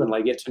know you and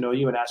like get to know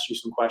you and ask you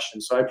some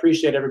questions. So I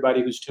appreciate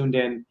everybody who's tuned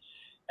in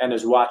and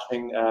is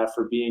watching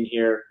for being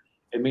here.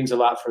 It means a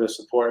lot for the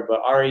support.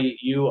 But Ari,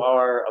 you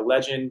are a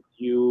legend.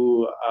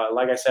 You,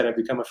 like I said, have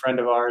become a friend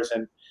of ours,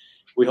 and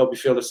we hope you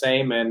feel the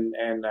same. And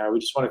we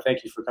just want to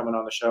thank you for coming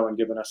on the show and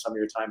giving us some of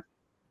your time.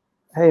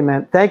 Hey,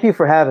 man, thank you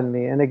for having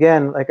me. And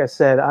again, like I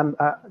said, I'm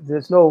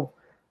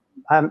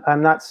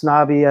not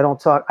snobby. I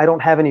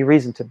don't have any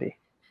reason to be.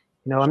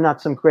 I'm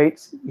not some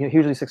great,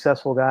 hugely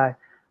successful guy.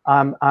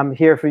 I'm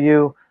here for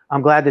you.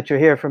 I'm glad that you're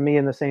here for me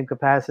in the same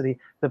capacity.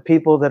 The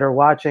people that are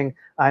watching,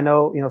 I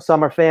know,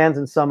 some are fans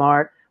and some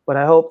aren't, but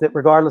I hope that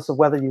regardless of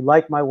whether you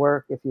like my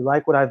work, if you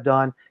like what I've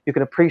done, you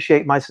can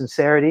appreciate my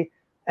sincerity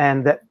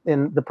and that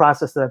in the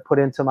process that I've put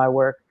into my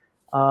work.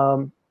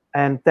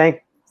 And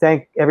thank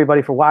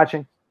everybody for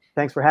watching.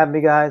 Thanks for having me,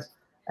 guys.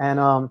 And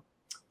I'm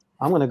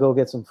going to go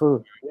get some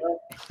food.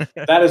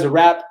 That is a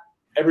wrap,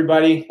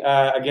 everybody.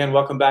 Again,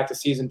 welcome back to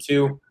season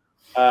 2.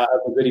 Of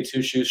the Goody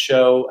Two Shoes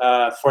show.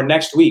 For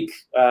next week,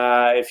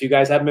 if you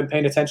guys haven't been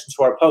paying attention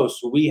to our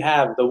posts, we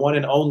have the one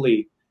and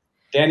only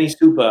Danny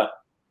Stupa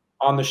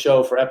on the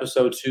show for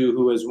episode 2,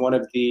 who is one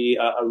of the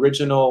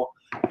original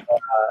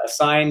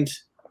assigned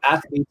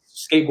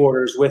athletes,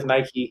 skateboarders with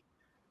Nike,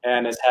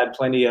 and has had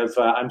plenty of.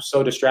 I'm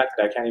so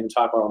distracted, I can't even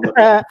talk while I'm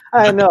looking.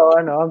 I know.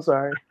 I'm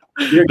sorry.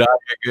 You're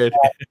good.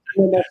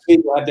 Next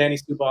week, we'll have Danny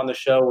Stupa on the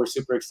show. We're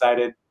super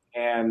excited,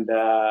 and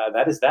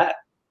that is that.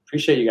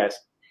 Appreciate you guys.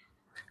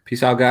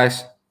 Peace out,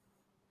 guys.